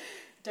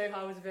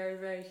 Doha was very,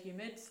 very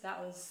humid, so that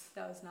was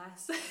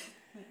nice.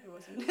 It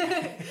wasn't.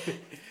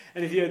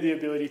 And have you had the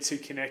ability to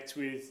connect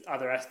with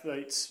other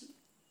athletes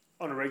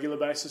on a regular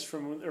basis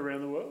from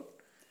around the world?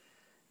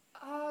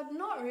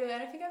 Not really. I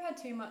don't think I've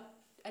had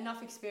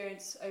enough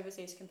experience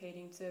overseas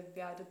competing to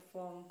be able to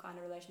form kind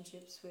of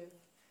relationships with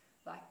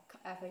like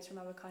athletes from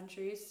other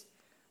countries.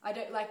 I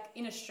don't, like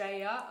in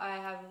Australia, I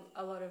have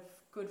a lot of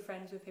good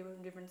friends with people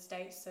from different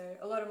states, so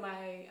a lot of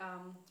my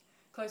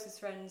closest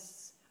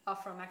friends are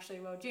from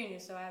actually World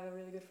Juniors, so I have a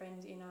really good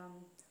friend in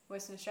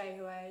Western Australia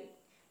who I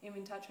am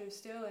in touch with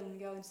still, and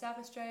a girl in South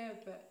Australia.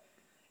 But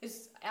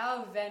it's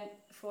our event,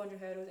 400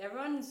 hurdles,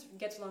 everyone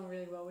gets along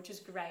really well, which is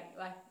great.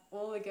 Like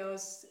all the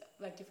girls,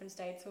 like different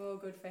states, we're all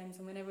good friends,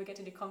 and whenever we get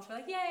to do comps, we're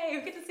like, yay,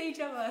 we get to see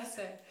each other.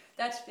 So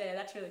that's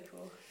really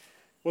cool.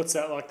 What's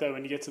that like though,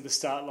 when you get to the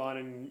start line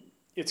and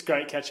it's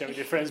great catching up with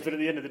your friends, but at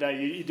the end of the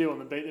day you do want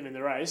to beat them in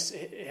the race?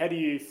 How do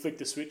you flick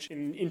the switch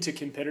into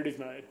competitive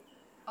mode?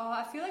 Oh,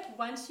 I feel like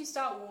once you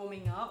start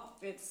warming up,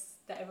 it's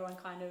that everyone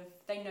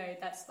they know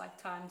that's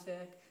like time to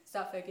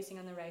start focusing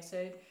on the race.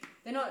 So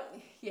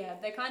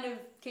they kind of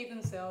keep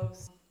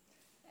themselves,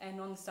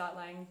 and on the start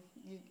line,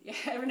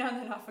 every now and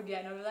then I forget,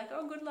 and I'll be like,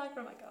 oh, good luck.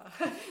 I'm like,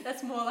 oh,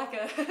 that's more like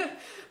a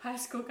high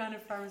school kind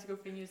of primary school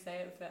thing, you say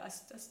it, but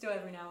I still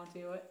every now and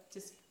then do it,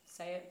 just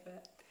say it.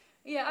 But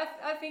yeah,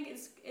 I think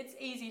it's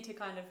easy to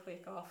kind of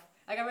click off.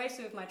 Like I race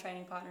with my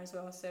training partner as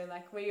well, so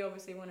like we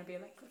obviously want to be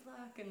like good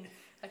luck, and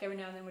like every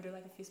now and then we'll do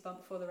like a fist bump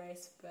before the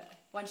race. But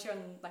once you're on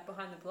like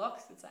behind the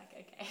blocks, it's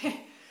like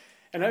okay.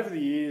 And over the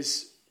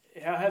years,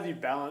 how have you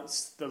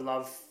balanced the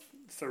love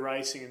for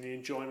racing and the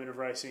enjoyment of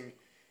racing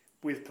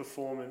with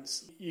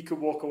performance. You could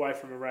walk away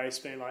from a race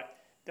being like,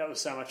 that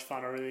was so much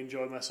fun, I really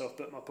enjoyed myself,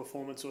 but my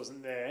performance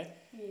wasn't there.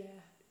 Yeah.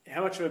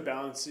 How much of a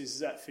balance is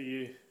that for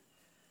you?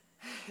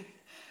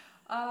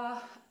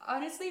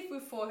 Honestly,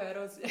 with 4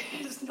 hurdles,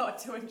 it's not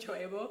too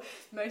enjoyable.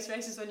 Most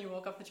races, when you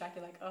walk off the track,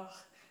 you're like, oh,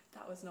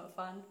 that was not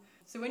fun.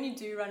 So when you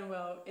do run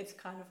well, it's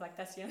kind of like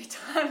that's the only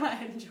time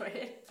I enjoy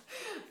it.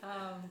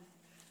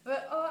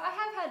 But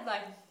I have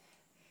had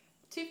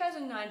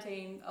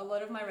 2019, a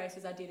lot of my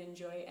races I did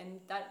enjoy, and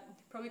that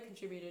probably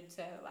contributed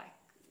to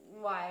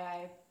why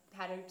I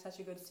had such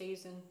a good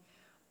season.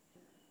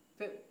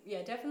 But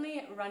yeah,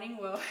 definitely running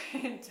well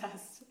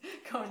does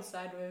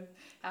coincide with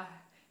how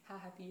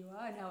happy you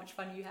are and how much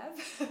fun you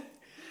have.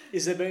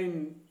 Has there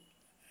been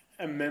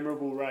a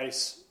memorable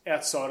race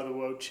outside of the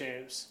World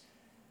Champs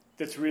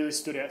that's really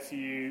stood out for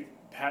you,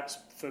 perhaps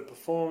for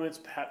performance,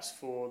 perhaps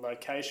for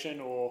location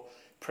or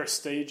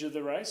prestige of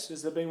the race?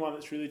 Has there been one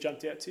that's really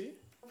jumped out to you?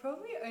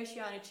 Probably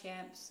Oceania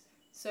Champs.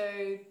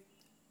 So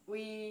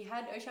we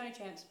had Oceania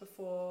Champs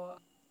before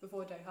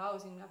Doha. It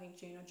was in, I think,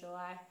 June or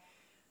July.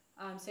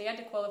 So you had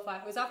to qualify.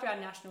 It was after our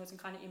nationals and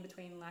kind of in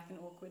between an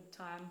awkward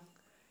time.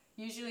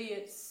 Usually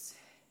it's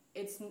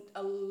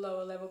a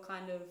lower level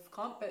kind of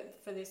comp, but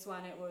for this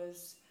one it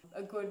was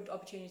a good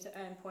opportunity to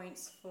earn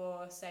points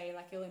for, say,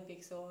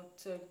 Olympics or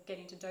to get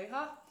into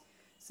Doha.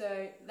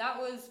 So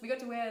we got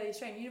to wear the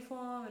Australian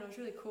uniform and it was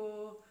really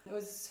cool. It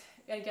was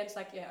against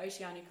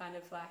Oceania, kind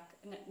of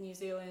New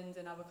Zealand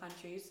and other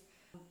countries.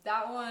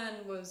 That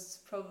one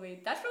was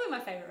that's probably my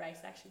favourite race,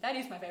 actually. That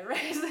is my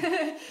favourite race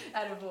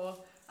out of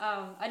all.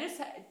 I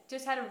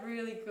just had a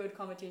really good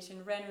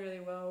competition, ran really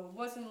well.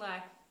 Wasn't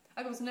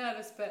I was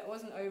nervous, but I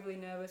wasn't overly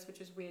nervous, which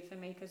was weird for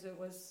me because it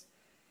was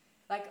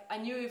I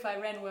knew if I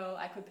ran well,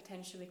 I could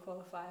potentially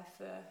qualify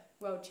for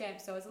World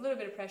Champs. So there was a little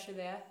bit of pressure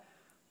there,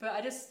 but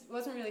I just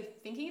wasn't really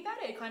thinking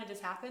about it. It kind of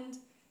just happened.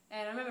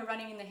 And I remember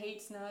running in the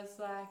heats and I was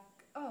like,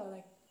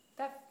 oh,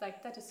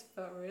 that just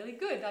felt really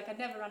good. I'd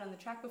never run on the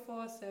track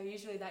before, so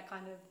usually that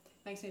kind of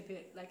makes me a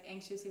bit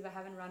anxious if I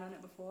haven't run on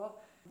it before.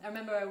 I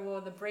remember I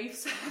wore the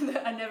briefs.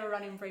 I never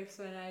run in briefs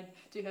when I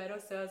do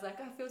hurdles, so I was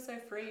like, I feel so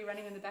free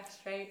running in the back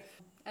straight.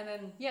 And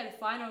then the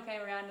final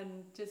came around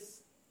and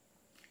just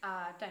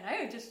I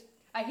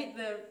hit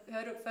the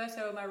first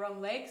hurdle with my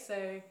wrong leg,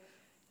 so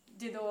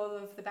did all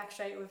of the back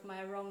straight with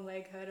my wrong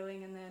leg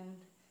hurdling, and then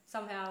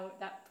somehow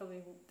that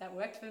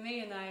worked for me,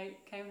 and I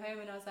came home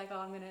and I was like, oh,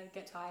 I'm going to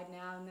get tired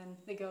now, and then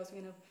the girls were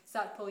going to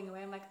start pulling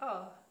away. I'm like,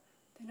 oh,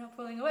 they're not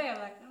pulling away. I'm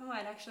like, I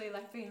might actually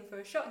be in for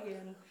a shot here.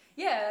 And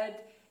I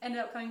ended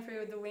up coming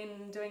through with the win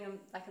and doing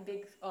a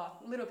big,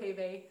 little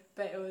PB,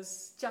 but it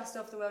was just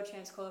off the World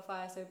Champs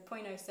qualifier, so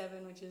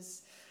 0.07, which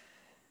is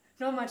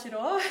not much at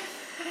all.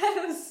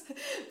 It was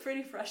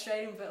pretty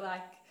frustrating, but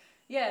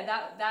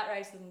that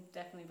race is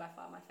definitely by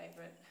far my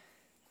favourite.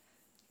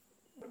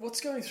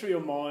 What's going through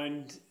your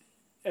mind?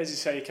 As you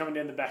say, you're coming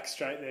down the back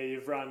straight there,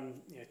 you've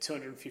run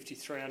 250,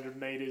 300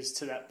 metres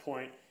to that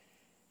point.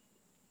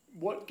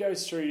 What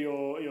goes through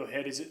your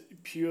head? Is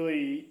it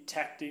purely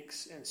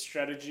tactics and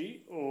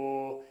strategy,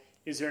 or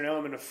is there an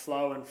element of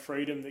flow and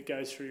freedom that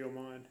goes through your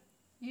mind?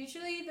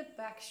 Usually the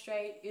back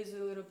straight is a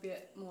little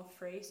bit more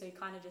free, so you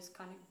kind of just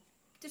go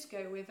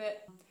with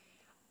it.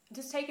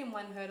 Just taking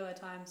one hurdle at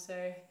a time,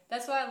 so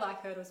that's why I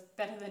like hurdles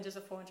better than just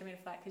a 400 metre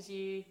flat, because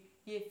you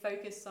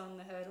focus on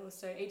the hurdles,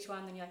 so each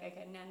one, then you're like,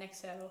 okay, now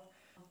next hurdle.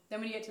 Then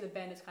when you get to the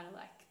bend, it's kind of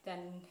then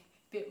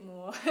a bit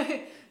more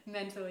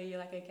mentally, you're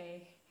like,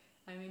 okay,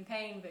 I'm in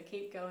pain, but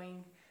keep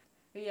going.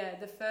 But yeah,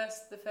 the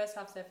first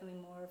half's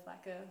definitely more of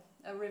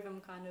a rhythm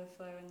kind of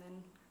flow, and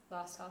then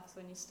last half's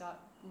when you start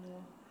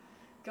more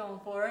going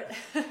for it.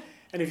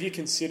 And have you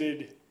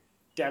considered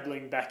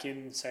dabbling back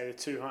in, say, the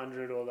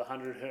 200 or the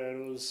 100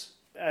 hurdles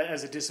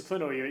as a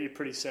discipline, or you're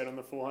pretty set on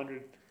the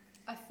 400?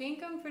 I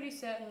think I'm pretty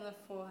set on the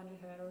 400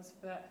 hurdles,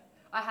 but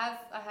I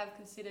have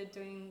considered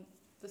doing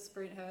the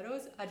sprint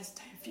hurdles. I just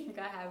don't think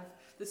I have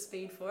the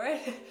speed for it.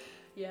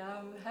 Yeah,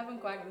 I haven't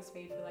quite got the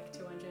speed for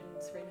 200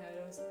 sprint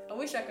hurdles. I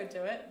wish I could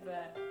do it,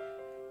 but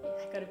yeah,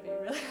 I gotta be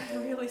really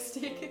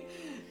realistic.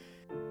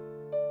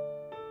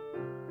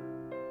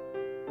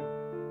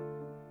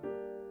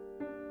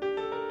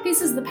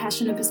 This is the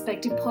Passion and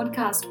Perspective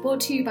podcast, brought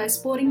to you by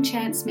Sporting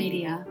Chance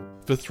Media.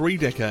 For 3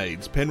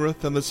 decades,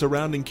 Penrith and the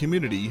surrounding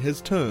community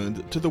has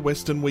turned to the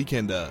Western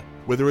Weekender.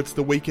 Whether it's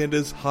the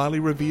Weekender's highly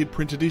revered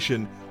print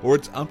edition or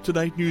its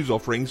up-to-date news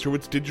offerings through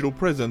its digital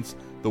presence,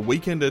 the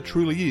Weekender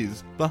truly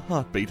is the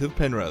heartbeat of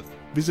Penrith.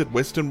 Visit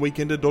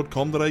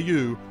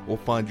westernweekender.com.au or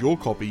find your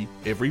copy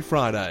every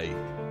Friday.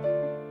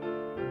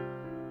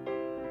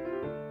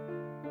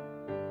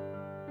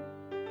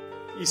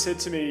 You said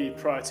to me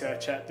prior to our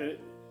chat that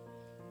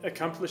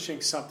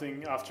accomplishing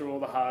something after all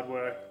the hard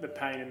work, the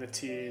pain and the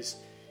tears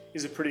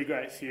is a pretty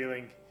great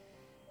feeling.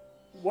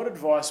 What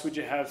advice would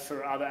you have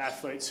for other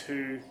athletes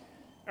who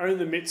are in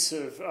the midst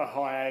of a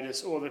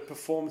hiatus, or the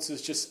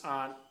performances just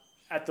aren't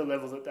at the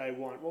level that they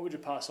want? What would you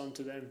pass on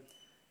to them?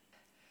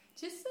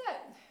 Just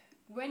that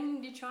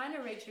when you're trying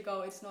to reach a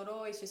goal, it's not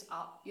always just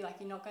up. You're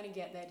not going to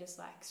get there just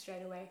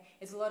straight away.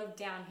 It's a lot of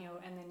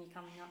downhill and then you're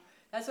coming up.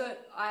 that's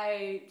what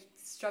I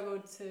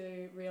struggled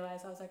to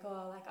realise. I was like,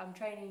 oh, like I'm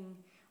training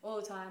all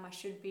the time, I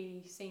should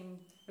be seeing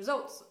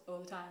results all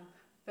the time.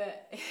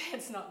 But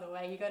it's not the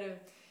way.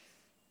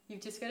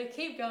 You've just got to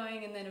keep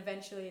going, and then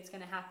eventually it's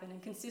going to happen.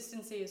 And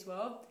consistency as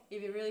well.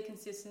 If you're really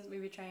consistent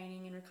with your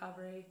training and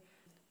recovery,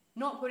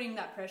 not putting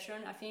that pressure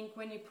on. I think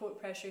when you put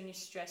pressure and you're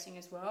stressing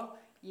as well,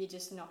 you're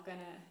just not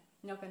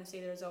gonna see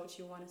the results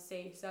you want to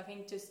see. So I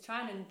think just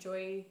try and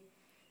enjoy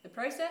the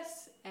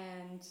process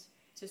and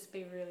just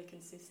be really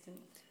consistent.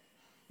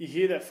 You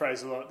hear that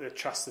phrase a lot, the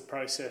trust the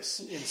process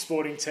in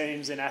sporting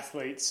teams and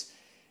athletes.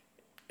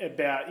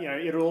 About, you know,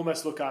 it'll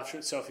almost look after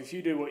itself. If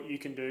you do what you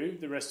can do,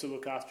 the rest will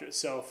look after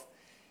itself.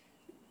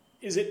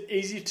 Is it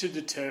easy to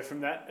deter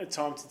from that at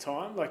time to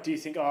time? Like, do you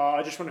think, oh,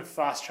 I just want to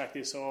fast track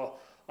this, or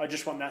I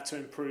just want that to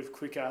improve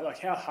quicker? Like,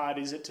 how hard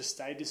is it to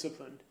stay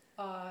disciplined?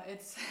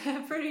 It's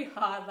pretty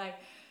hard. Like,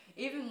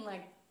 even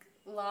like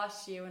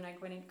last year when I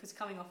went in, because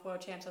coming off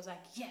World Champs, I was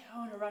like, yeah, I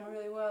want to run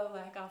really well.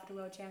 Like after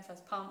World Champs, I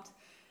was pumped,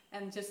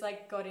 and just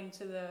like got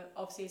into the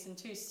off season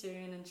too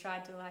soon and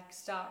tried to like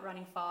start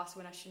running fast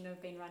when I shouldn't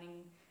have been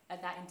running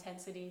at that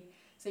intensity.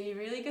 So you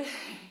really got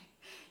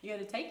you got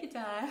to take your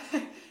time,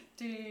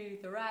 do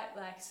the right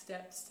like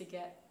steps to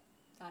get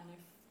done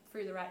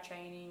through the right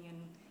training,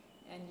 and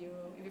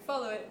if you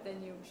follow it,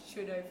 then you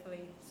should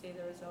hopefully see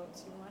the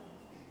results you want.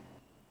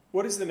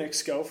 What is the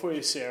next goal for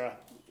you, Sarah,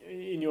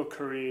 in your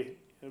career?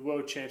 The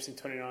World Champs in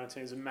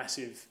 2019 is a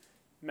massive,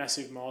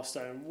 massive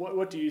milestone.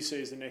 What do you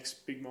see as the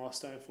next big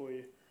milestone for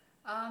you?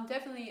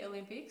 Definitely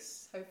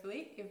Olympics,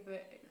 hopefully, if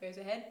it goes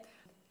ahead.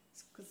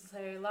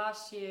 So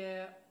last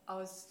year I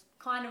was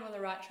kind of on the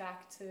right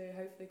track to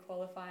hopefully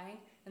qualifying,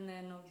 and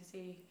then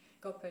obviously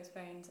got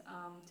postponed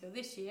till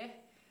this year.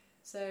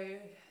 So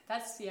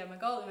that's my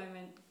goal at the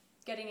moment,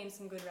 getting in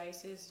some good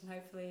races and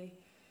hopefully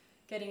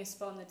getting a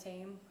spot in the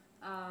team.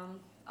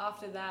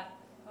 After that,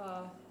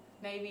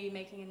 maybe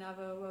making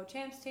another World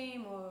Champs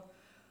team, or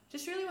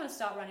just really want to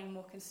start running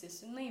more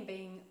consistently and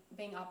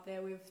being up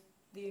there with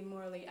the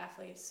more elite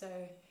athletes. So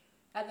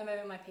at the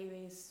moment my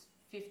PB is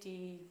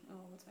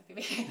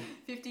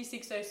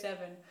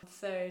 56.07.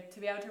 So to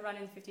be able to run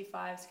in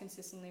 55s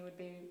consistently would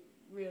be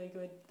really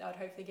good. That would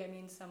hopefully get me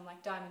in some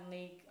like Diamond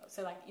League,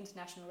 so like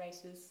international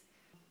races.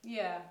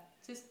 Yeah,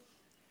 just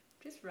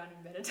running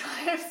better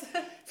times.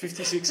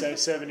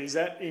 56.07, is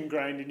that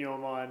ingrained in your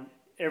mind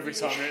every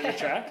time you're at the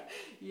track?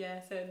 Yeah,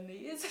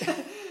 certainly is.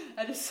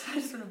 I just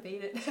want to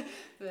beat it.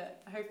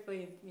 But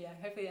hopefully the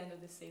end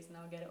of this season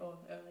I'll get it all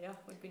earlier.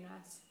 Would be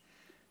nice.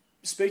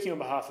 Speaking on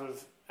behalf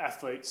of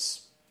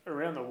athletes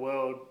around the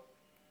world,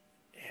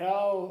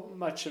 how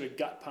much of a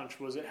gut punch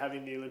was it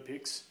having the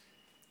Olympics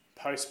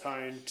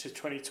postponed to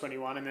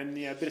 2021, and then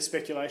a bit of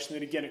speculation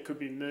that again it could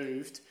be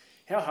moved?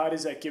 How hard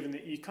is that, given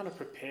that you kind of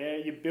prepare,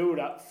 you build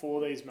up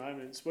for these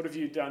moments? What have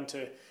you done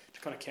to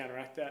kind of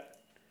counteract that?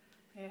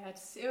 Yeah,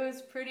 it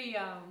was pretty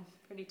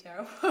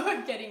terrible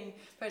getting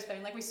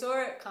postponed. Like we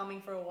saw it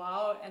coming for a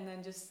while, and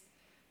then just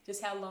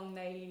how long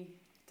they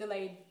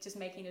delayed just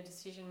making a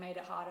decision made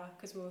it harder,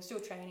 because we were still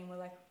training. We're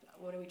like,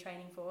 what are we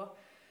training for?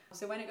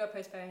 So when it got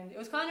postponed, it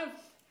was kind of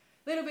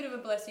a little bit of a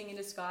blessing in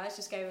disguise.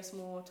 Just gave us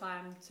more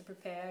time to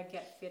prepare,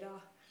 get fitter.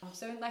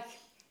 So like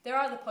there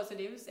are the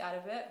positives out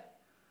of it,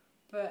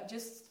 but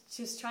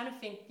just trying to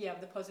think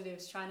of the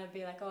positives, trying to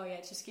be like, oh yeah,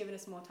 it's just giving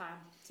us more time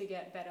to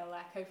get better.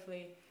 Like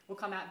hopefully we'll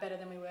come out better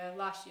than we were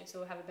last year, so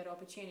we'll have a better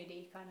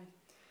opportunity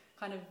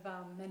kind of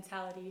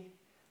mentality.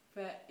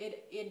 But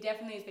it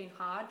definitely has been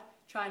hard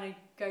trying to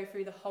go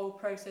through the whole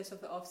process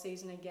of the off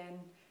season again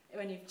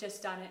when you've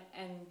just done it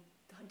and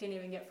didn't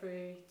even get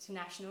through to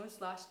nationals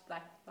last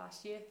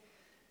year.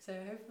 So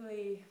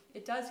hopefully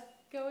it does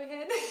go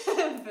ahead.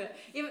 But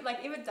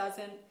if it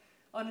doesn't,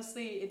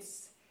 honestly,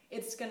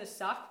 it's gonna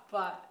suck.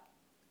 But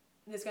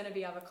there's gonna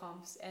be other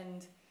comps,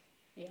 and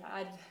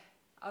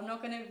I'm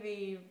not gonna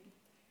be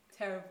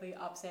terribly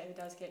upset if it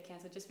does get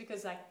cancelled, just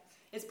because like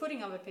it's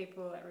putting other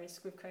people at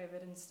risk with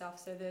COVID and stuff.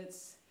 So that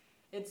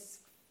it's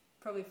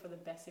probably for the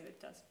best if it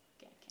does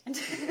get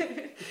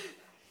cancelled.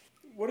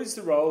 What is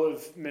the role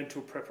of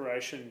mental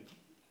preparation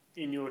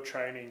in your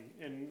training,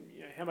 and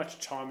how much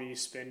time are you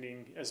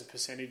spending as a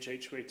percentage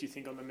each week, do you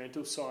think, on the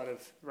mental side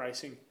of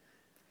racing?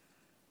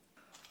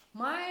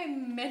 My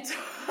mental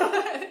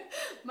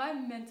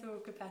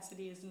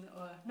capacity is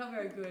not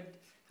very good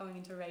coming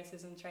into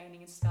races and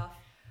training and stuff.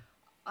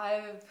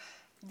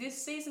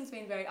 This season's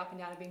been very up and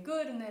down. I've been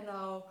good, and then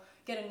I'll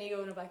get a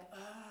niggle and I'm like,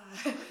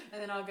 and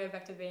then I'll go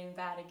back to being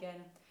bad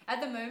again.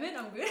 At the moment,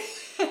 I'm good.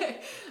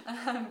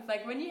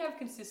 Like when you have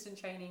consistent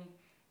training,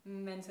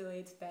 mentally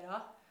it's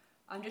better.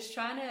 I'm just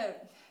trying to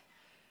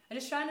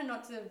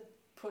not to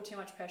put too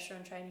much pressure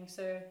on training.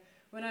 So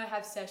when I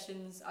have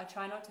sessions, I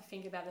try not to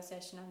think about the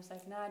session. I'm just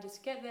like, nah,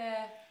 just get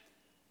there.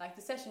 Like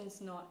the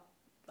session's not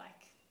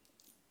like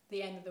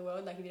the end of the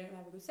world. Like if you don't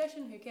have a good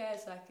session, who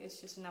cares? Like it's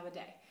just another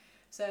day.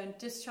 So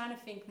just trying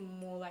to think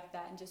more like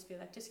that and just be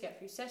like, just get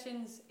through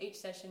sessions, each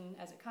session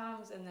as it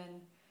comes, and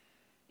then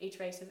each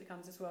race as it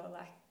comes as well.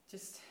 Like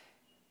just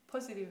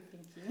positive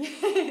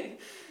thinking.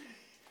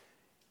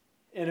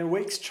 In a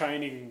week's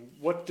training,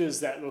 what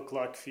does that look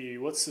like for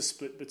you? What's the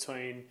split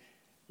between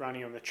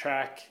running on the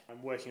track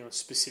and working on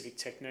specific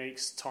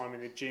techniques, time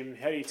in the gym?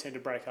 How do you tend to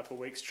break up a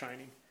week's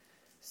training?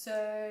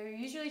 So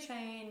usually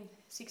train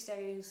 6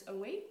 days a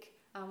week.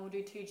 We'll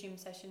do 2 gym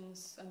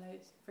sessions on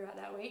those throughout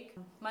that week.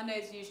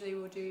 Mondays usually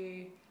we'll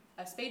do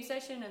a speed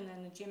session and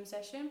then a gym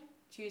session.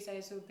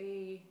 Tuesdays will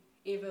be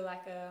either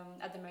like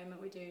at the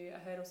moment we do a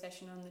hurdle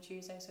session on the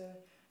Tuesday, so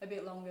a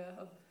bit longer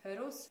of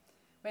hurdles.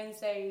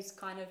 Wednesday is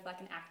kind of like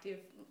an active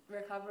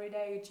recovery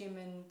day, gym,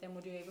 and then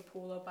we'll do either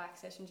pool or bike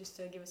session just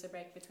to give us a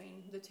break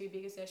between the 2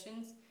 bigger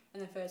sessions.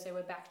 And then Thursday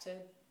we're back to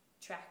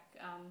track,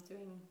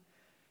 doing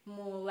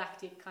more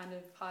lactic kind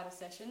of harder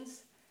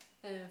sessions.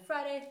 And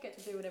Friday get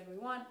to do whatever we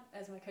want,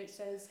 as my coach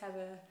says, have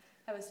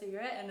a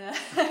cigarette and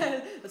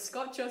a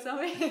scotch or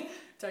something.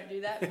 Don't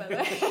do that, by the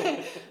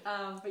way.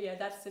 But yeah,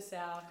 that's just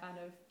our kind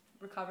of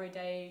recovery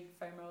day,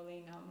 foam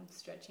rolling,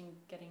 stretching,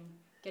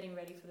 getting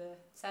ready for the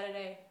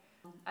Saturday.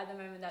 At the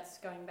moment, that's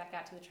going back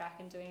out to the track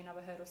and doing another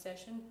hurdle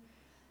session.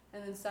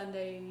 And then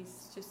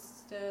Sunday's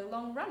just a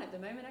long run at the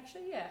moment,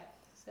 actually, yeah.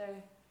 So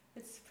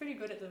it's pretty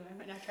good at the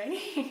moment, our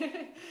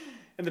training.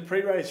 And the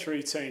pre-race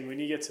routine, when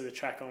you get to the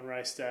track on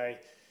race day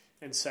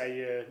and say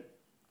you're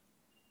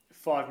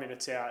 5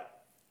 minutes out,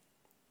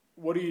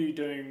 what are you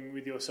doing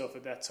with yourself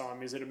at that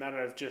time? Is it a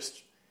matter of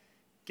just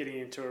getting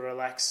into a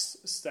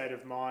relaxed state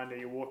of mind? Are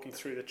you walking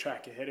through the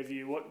track ahead of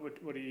you?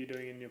 What are you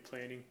doing in your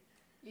planning?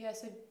 Yeah,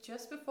 so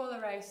just before the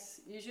race,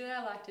 usually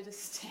I like to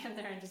just stand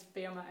there and just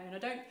be on my own. I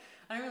don't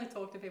really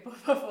talk to people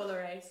before the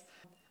race.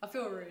 I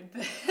feel rude,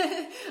 but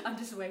I'm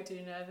just way too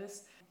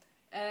nervous.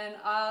 And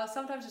I'll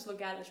sometimes just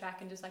look out at the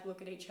track and just like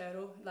look at each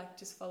hurdle, like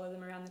just follow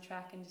them around the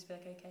track and just be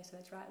like, okay, so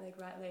that's right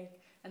leg.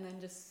 And then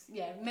just,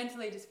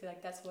 mentally just be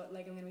like, that's what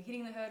leg I'm going to be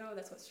hitting the hurdle,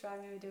 that's what stride I'm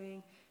going to be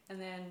doing. And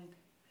then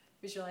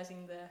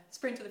visualising the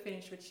sprint to the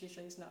finish, which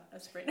usually is not a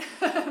sprint.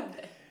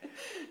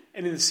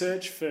 And in the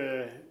search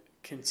for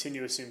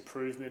continuous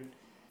improvement,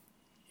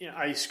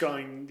 are you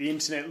scrolling the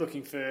internet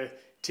looking for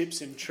tips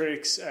and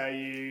tricks? Are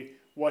you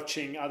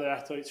watching other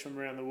athletes from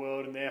around the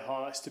world and their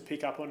highlights to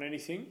pick up on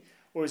anything?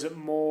 Or is it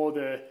more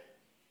the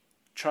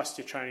trust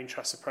your training,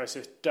 trust the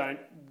process, don't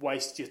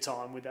waste your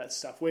time with that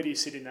stuff? Where do you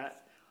sit in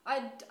that?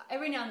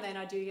 Every now and then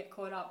I do get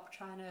caught up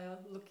trying to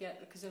look at,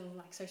 because on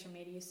like social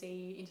media you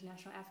see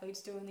international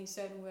athletes doing these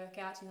certain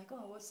workouts and you're like,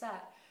 oh, what's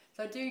that?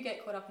 So I do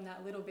get caught up in that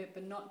a little bit,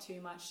 but not too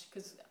much,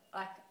 because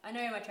like I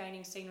know my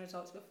training's seen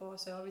results before,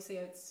 so obviously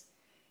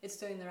it's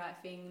doing the right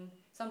thing.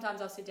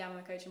 Sometimes I'll sit down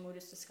with my coach and we'll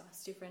just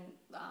discuss different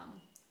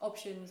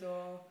options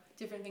or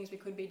different things we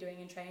could be doing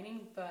in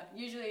training, but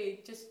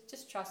usually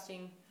just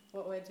trusting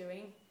what we're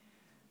doing.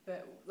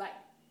 But like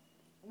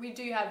we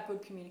do have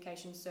good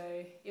communication, so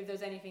if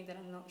there's anything that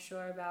I'm not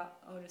sure about,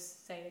 I'll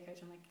just say to the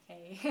coach, I'm like,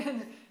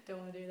 hey, don't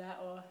want to do that,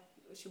 or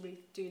should we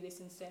do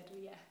this instead?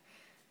 Yeah.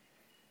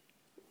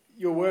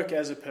 Your work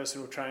as a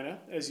personal trainer,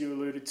 as you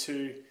alluded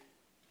to,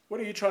 what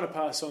are you trying to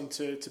pass on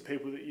to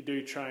people that you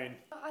do train?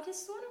 I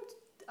just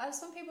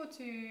want people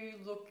to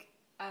look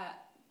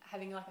at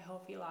having like a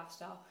healthy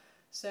lifestyle.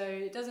 So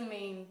it doesn't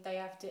mean they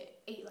have to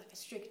eat like a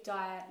strict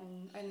diet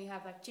and only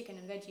have like chicken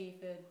and veggie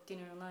for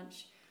dinner and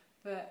lunch.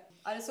 But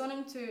I just want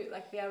them to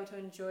like be able to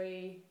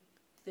enjoy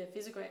the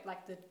physical,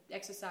 like the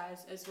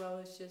exercise, as well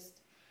as just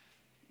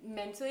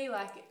mentally.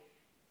 Like,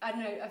 I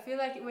don't know, I feel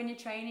like when you're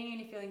training and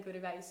you're feeling good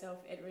about yourself,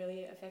 it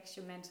really affects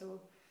your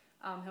mental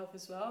health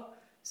as well.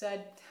 So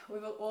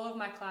with all of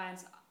my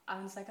clients,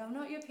 I'm just like, I'm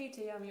not your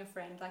PT, I'm your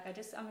friend. Like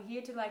I'm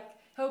here to like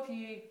help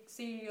you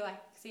see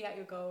out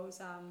your goals,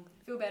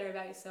 feel better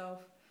about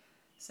yourself.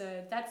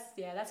 So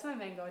that's my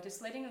main goal.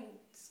 Just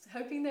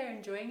hoping they're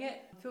enjoying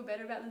it, feel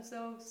better about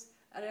themselves.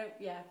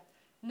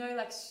 No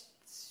like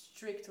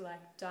strict like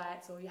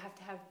diets, or you have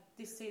to have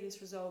this, see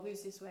this result,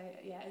 lose this weight.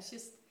 Yeah, it's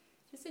just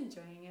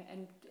enjoying it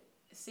and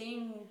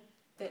seeing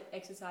that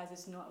exercise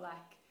is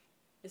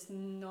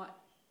not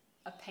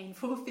a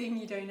painful thing.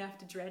 You don't have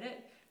to dread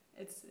it.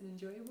 It's an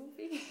enjoyable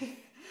thing.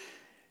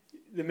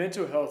 The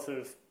mental health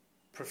of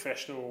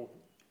professional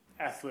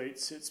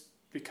athletes, it's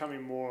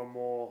becoming more and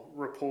more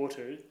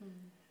reported.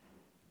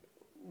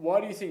 Why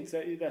do you think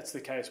that's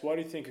the case? Why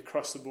do you think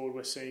across the board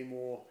we're seeing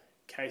more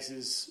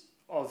cases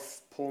of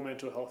poor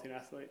mental health in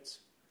athletes?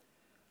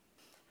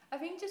 I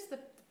think just the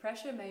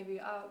pressure maybe.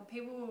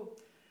 People,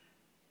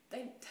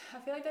 I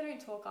feel like they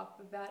don't talk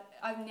up about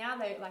it. Now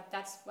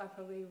that's why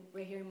probably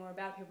we're hearing more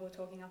about people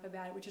talking up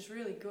about it, which is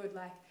really good.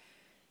 Like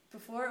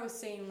before it was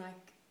seen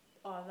like,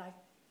 oh, like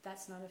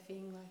that's not a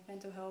thing, like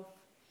mental health.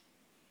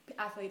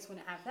 Athletes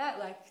wouldn't have that.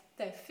 Like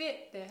they're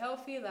fit, they're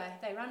healthy,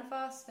 like they run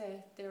fast,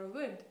 they're all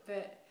good.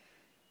 But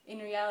in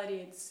reality,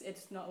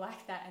 it's not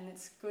like that, and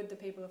it's good that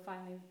people are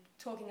finally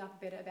talking up a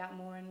bit about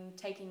more and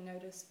taking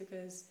notice,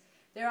 because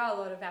there are a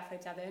lot of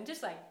athletes out there, and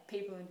just like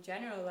people in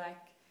general, like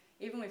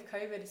even with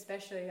COVID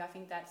especially, I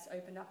think that's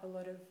opened up a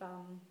lot of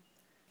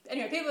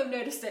people have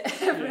noticed it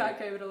throughout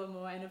COVID a lot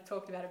more and have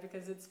talked about it,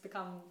 because it's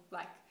become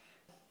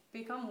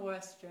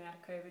worse during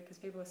COVID because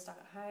people are stuck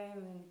at home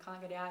and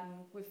can't get out, and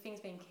with things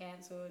being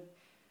cancelled,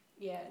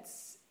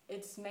 it's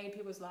it's made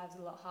people's lives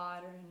a lot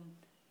harder,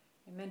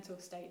 and mental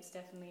state's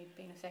definitely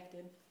been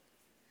affected.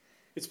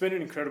 It's been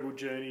an incredible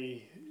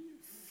journey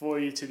for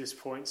you to this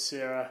point,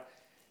 Sarah.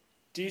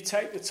 Do you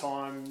take the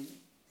time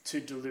to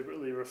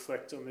deliberately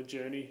reflect on the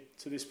journey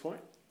to this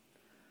point?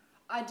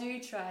 I do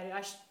try to.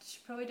 I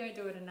probably don't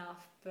do it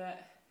enough, but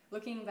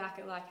looking back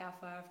at like how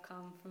far I've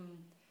come from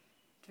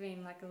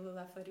doing like a little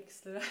athletics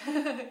to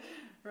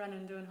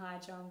running, doing high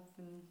jump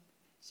and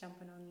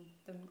jumping on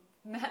the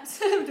mats,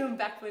 doing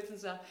backflips and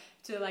stuff,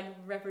 to like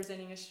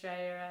representing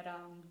Australia at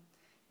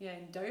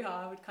in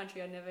Doha, a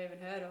country I'd never even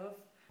heard of.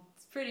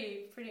 It's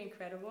pretty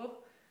incredible.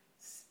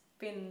 It's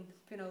been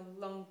a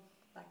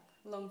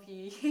long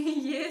few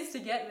years to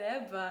get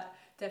there, but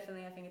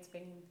definitely I think it's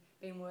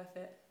been worth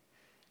it.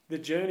 The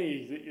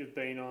journey that you've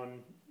been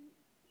on,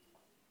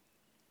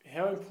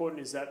 how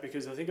important is that?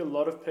 Because I think a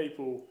lot of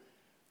people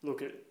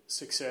look at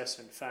success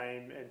and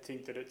fame and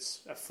think that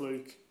it's a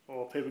fluke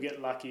or people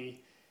get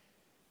lucky.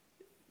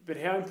 But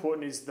how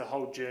important is the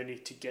whole journey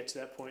to get to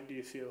that point, do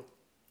you feel?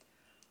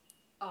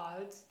 Oh,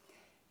 it's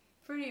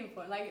pretty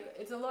important. Like,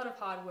 it's a lot of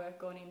hard work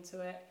going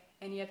into it.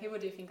 And yeah, people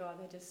do think, oh,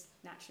 they're just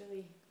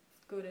naturally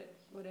good at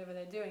whatever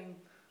they're doing.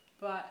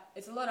 But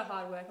it's a lot of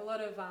hard work, a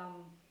lot of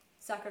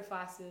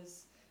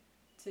sacrifices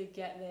to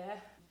get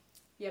there.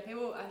 Yeah,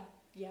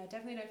 I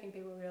definitely don't think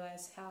people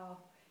realise how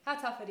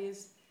tough it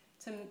is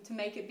to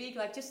make it big.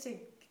 Like, just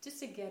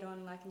to get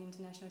on like an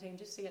international team,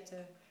 just to get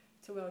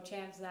to world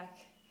champs, like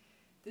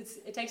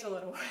it takes a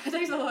lot of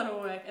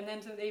work, and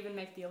then to even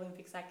make the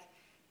Olympics, like,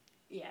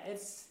 yeah,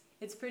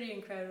 it's pretty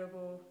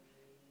incredible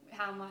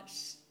how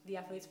much the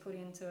athletes put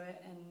into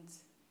it, and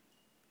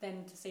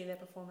then to see their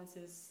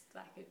performances,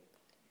 like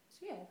it's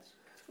cool.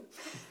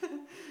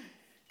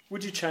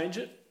 Would you change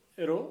it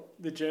at all,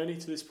 the journey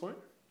to this point?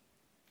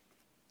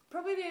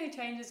 Probably the only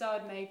changes I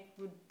would make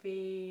would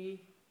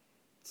be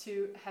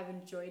to have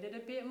enjoyed it a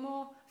bit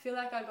more. I feel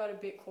like I got a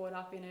bit caught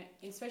up in it,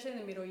 especially in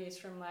the middle years,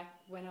 from like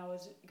when I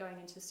was going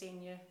into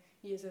senior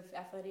years of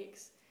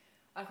athletics.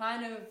 I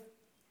kind of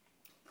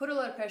put a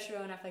lot of pressure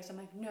on athletics. I'm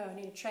like, no, I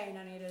need to train,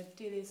 I need to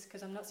do this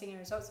because I'm not seeing any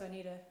results, so I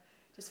need to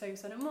just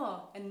focus on it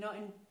more and not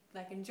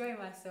enjoy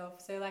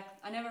myself. So like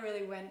I never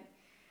really went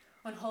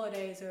on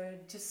holidays or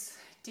just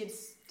did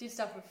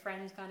stuff with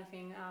friends kind of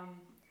thing,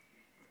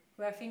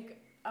 where I think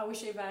I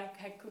wish if I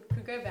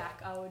could go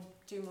back, I would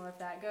do more of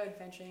that, go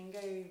adventuring, go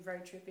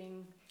road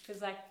tripping,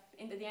 because like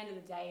at the end of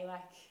the day,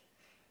 like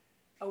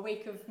a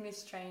week of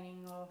missed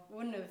training or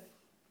wouldn't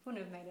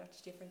have made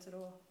much difference at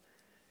all.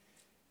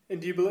 And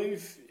do you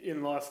believe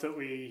in life that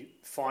we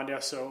find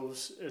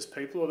ourselves as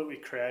people, or that we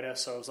create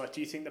ourselves? Like,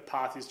 do you think the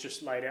path is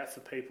just laid out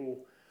for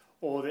people,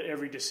 or that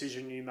every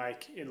decision you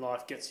make in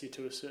life gets you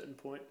to a certain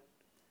point?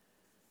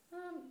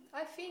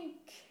 I think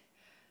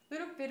a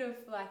little bit of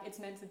like it's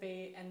meant to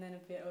be, and then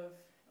a bit of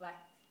like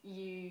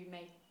you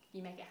make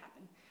it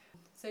happen.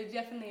 So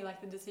definitely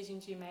like the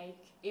decisions you make,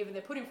 either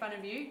they're put in front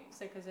of you,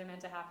 so because they're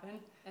meant to happen,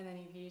 and then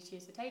if you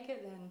choose to take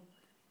it, then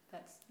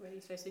that's where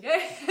you're supposed to go.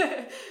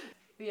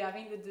 But yeah, I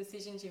think the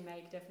decisions you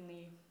make,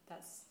 definitely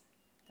that's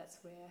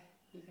where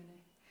you're going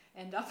to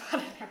end up.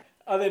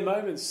 Are there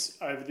moments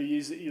over the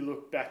years that you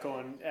look back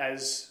on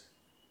as,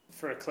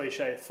 for a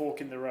cliche,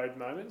 fork in the road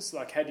moments?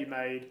 Like, had you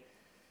made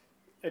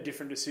a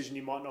different decision,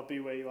 you might not be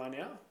where you are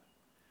now?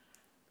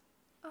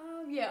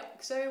 Yeah,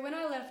 so when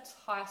I left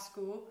high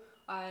school,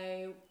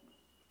 I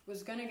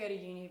was going to go to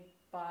uni,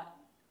 but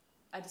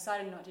I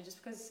decided not to,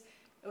 just because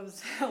it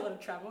was a lot of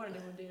travel and I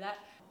didn't want to do that.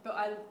 But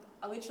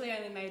I literally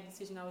only made a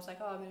decision. I was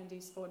like, I'm going to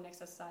do sport and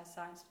exercise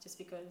science just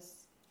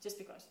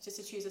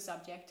to choose a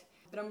subject.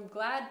 But I'm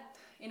glad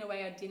in a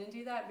way I didn't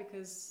do that,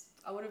 because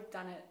I would have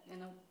done it,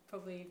 and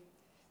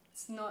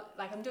it's not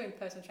like I'm doing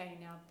personal training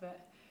now,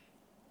 but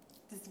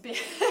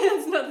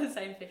it's not the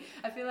same thing.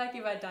 I feel like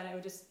if I'd done it,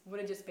 would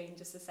have just been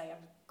just to say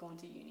I've gone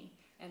to uni,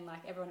 and like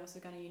everyone else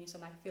is going to uni, so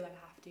I feel like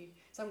I have to.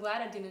 So I'm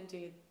glad I didn't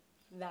do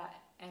that,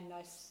 and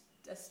I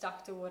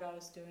stuck to what I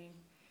was doing.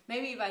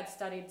 Maybe if I'd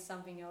studied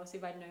something else,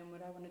 if I'd known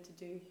what I wanted to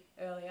do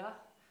earlier,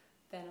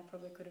 then I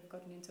probably could have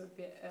gotten into it a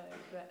bit earlier.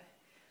 But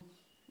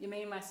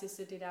me and my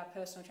sister did our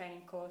personal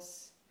training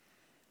course.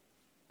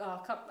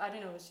 I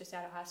don't know, it was just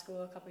out of high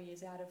school, a couple of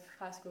years out of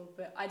high school,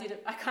 but I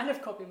kind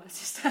of copied my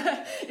sister.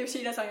 If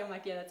she does something, I'm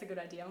like, yeah, that's a good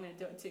idea, I'm going to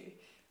do it too.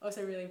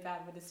 Also really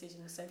bad with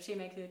decisions, so if she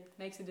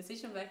makes a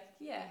decision, I'm like,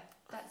 yeah,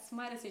 that's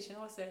my decision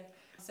also.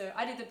 So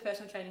I did the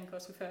personal training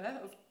course with her,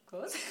 of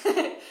course.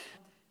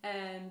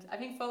 And I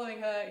think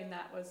following her in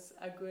that was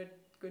a good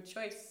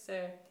choice.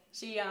 So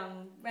she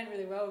went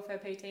really well with her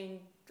PTing,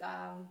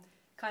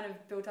 kind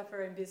of built up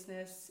her own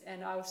business,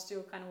 and I was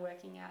still kind of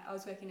working at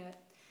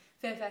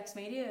Fairfax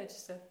Media,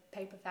 just a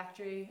paper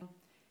factory,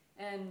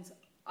 and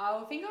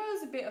I think I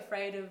was a bit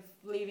afraid of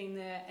leaving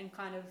there and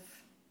kind of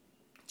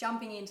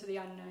jumping into the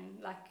unknown,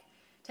 like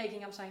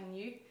taking up something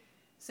new.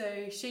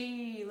 So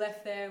she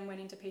left there and went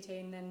into PT,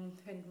 and then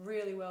went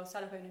really well,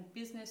 started her own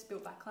business,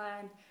 built by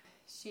client.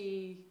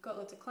 She got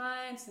lots of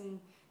clients, and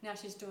now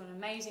she's doing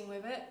amazing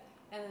with it.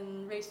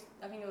 And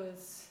I think it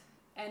was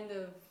end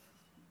of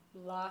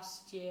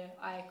last year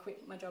I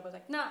quit my job. I was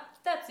like, nah,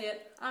 that's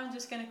it. I'm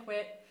just going to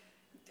quit.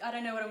 I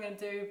don't know what I'm going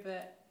to do,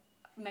 but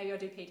maybe I'll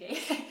do PT.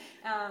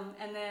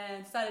 And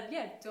then started,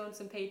 doing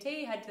some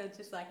PT. Had to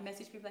just like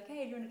message people like,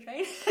 hey, do you want to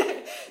train?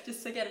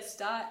 Just to get a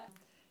start.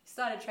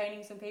 Started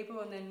training some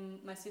people, and then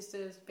my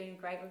sister's been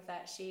great with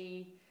that.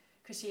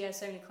 Because she has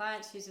so many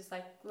clients, she's just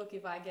like, look,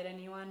 if I get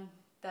anyone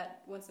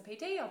that wants the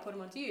PT, I'll put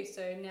them onto you.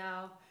 So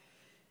now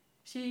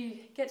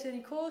she gets any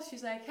calls,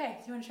 she's like, hey,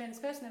 do you want to train this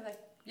person? They're like,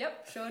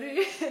 yep, sure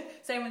do.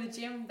 Same with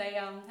the gym. They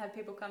have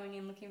people coming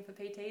in looking for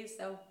PTs.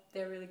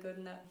 They're really good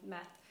in that.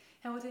 Matt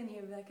Hamilton,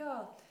 he'll be like,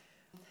 oh,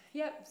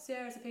 yep,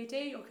 Sarah's a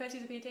PT or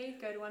Kirsty's a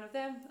PT, go to one of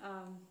them.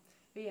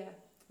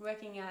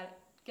 Working at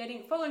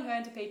following her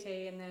into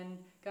PT and then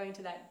going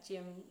to that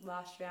gym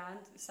last round.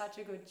 Such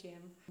a good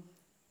gym.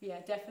 Yeah,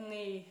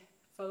 definitely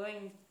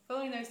following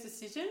those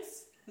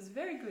decisions was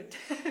very good.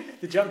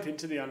 The jump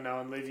into the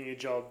unknown, leaving your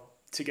job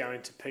to go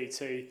into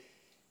PT,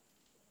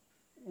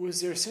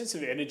 was there a sense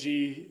of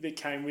energy that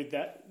came with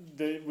that,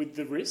 with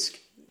the risk?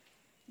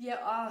 Yeah,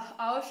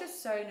 I was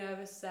just so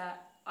nervous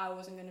that I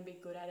wasn't going to be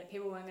good at it.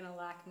 People weren't going to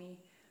like me.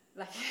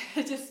 Like,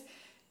 just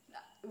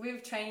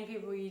with training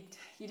people, you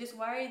just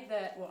worried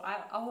that,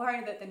 I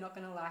worry that they're not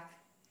going to like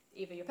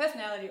either your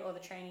personality or the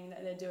training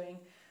that they're doing.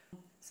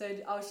 So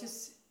I was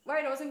just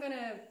worried I wasn't going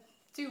to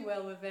do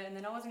well with it, and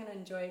then I wasn't going to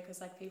enjoy it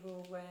because like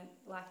people weren't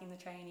liking the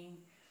training.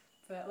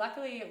 But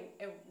luckily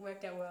it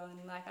worked out well,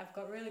 and like I've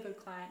got really good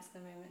clients at the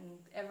moment and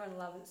everyone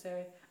loves it.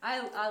 So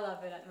I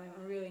love it at the moment.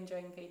 I'm really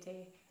enjoying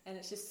PT and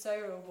it's just so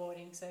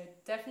rewarding. So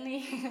definitely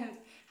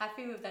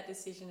happy with that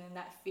decision and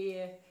that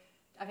fear.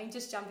 I think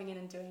just jumping in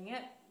and doing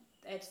it,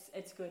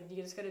 it's good.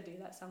 You just got to do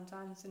that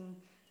sometimes, and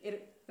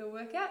it'll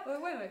work out or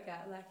it won't work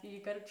out. Like you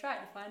got to try it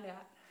to find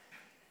out.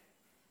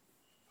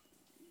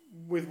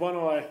 With one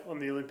eye on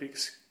the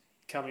Olympics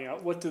coming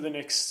up, what do the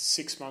next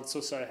 6 months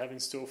or so have in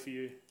store for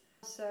you?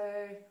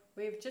 So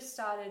we've just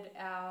started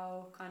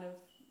our kind of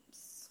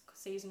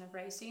season of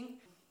racing.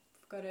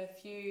 We've got a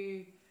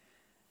few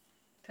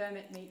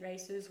permit meet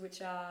races,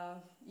 which are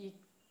you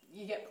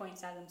get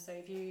points at them. So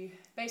if you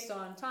based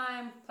on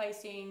time,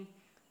 placing,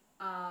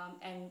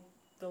 and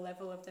the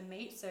level of the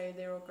meet. So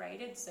they're all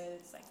graded. So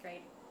it's like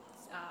grade,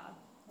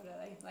 what are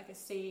they? Like a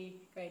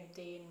C, grade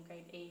D, and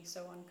grade E,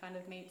 so on kind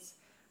of meets.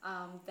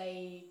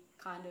 They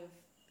kind of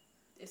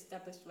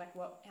establish like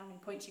how many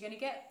points you're going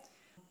to get.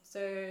 So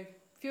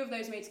a few of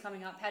those meets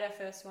coming up. Had our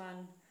first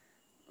one,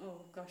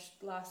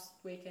 last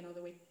weekend or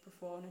the week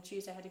before. On a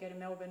Tuesday I had to go to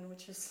Melbourne,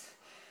 which was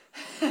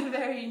a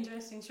very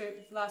interesting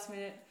trip. Last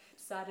minute,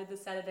 decided the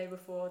Saturday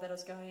before that I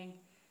was going.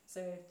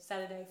 So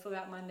Saturday, flew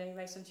out Monday,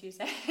 raced on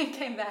Tuesday and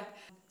came back.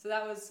 So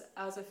I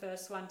was the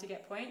first one to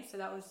get points. So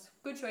that was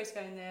a good choice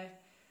going there.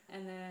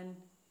 And then,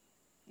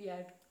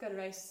 got a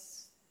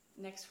race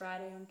next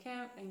Friday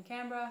in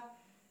Canberra.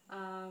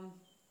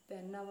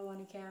 Then another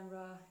one in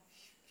Canberra.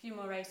 A few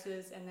more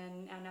races, and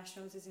then our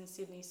nationals is in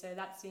Sydney. So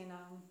that's in,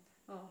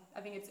 I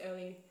think it's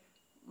early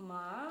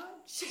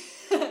March.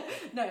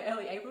 No,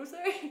 early April,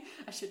 sorry.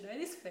 I should know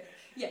this, but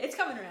yeah, it's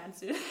coming around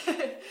soon.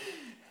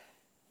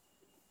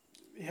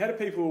 How do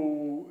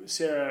people,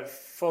 Sarah,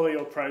 follow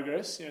your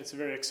progress? It's a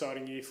very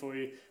exciting year for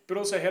you. But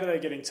also, how do they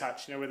get in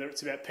touch? Whether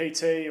it's about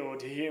PT or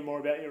to hear more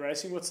about your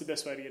racing, what's the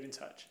best way to get in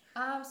touch?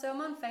 So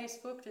I'm on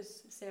Facebook,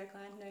 just Sarah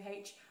Klein, no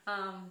H.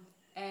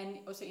 And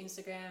also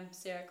Instagram,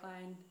 Sarah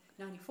Klein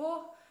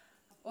 94.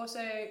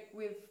 Also,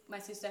 with my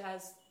sister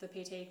has the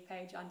PT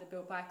page under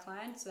Built by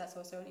Klein, so that's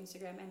also on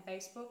Instagram and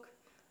Facebook.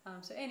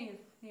 So any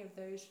of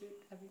those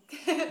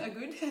are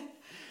good.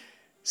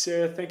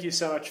 Sarah, thank you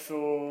so much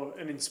for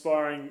an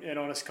inspiring and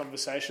honest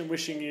conversation.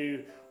 Wishing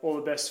you all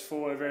the best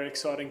for a very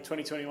exciting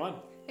 2021.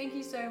 Thank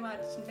you so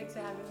much, and thanks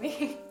for having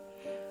me.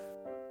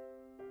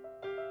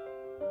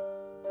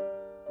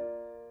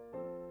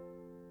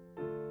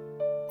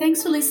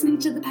 Thanks for listening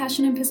to the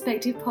Passion and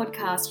Perspective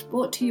podcast,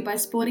 brought to you by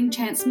Sporting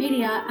Chance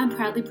Media and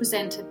proudly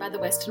presented by the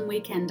Western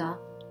Weekender.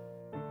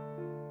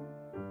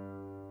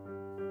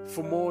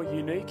 For more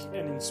unique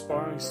and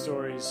inspiring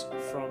stories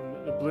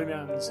from the Blue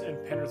Mountains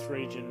and Penrith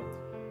region,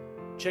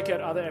 check out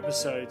other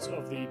episodes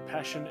of the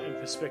Passion and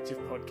Perspective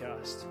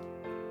podcast.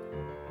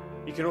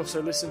 You can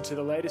also listen to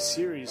the latest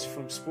series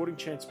from Sporting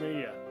Chance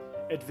Media,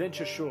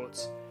 Adventure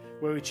Shorts,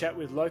 where we chat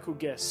with local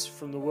guests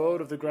from the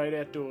world of the great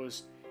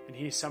outdoors and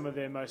hear some of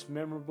their most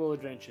memorable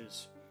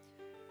adventures.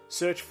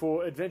 Search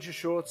for Adventure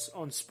Shorts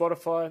on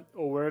Spotify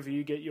or wherever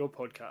you get your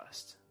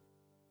podcast.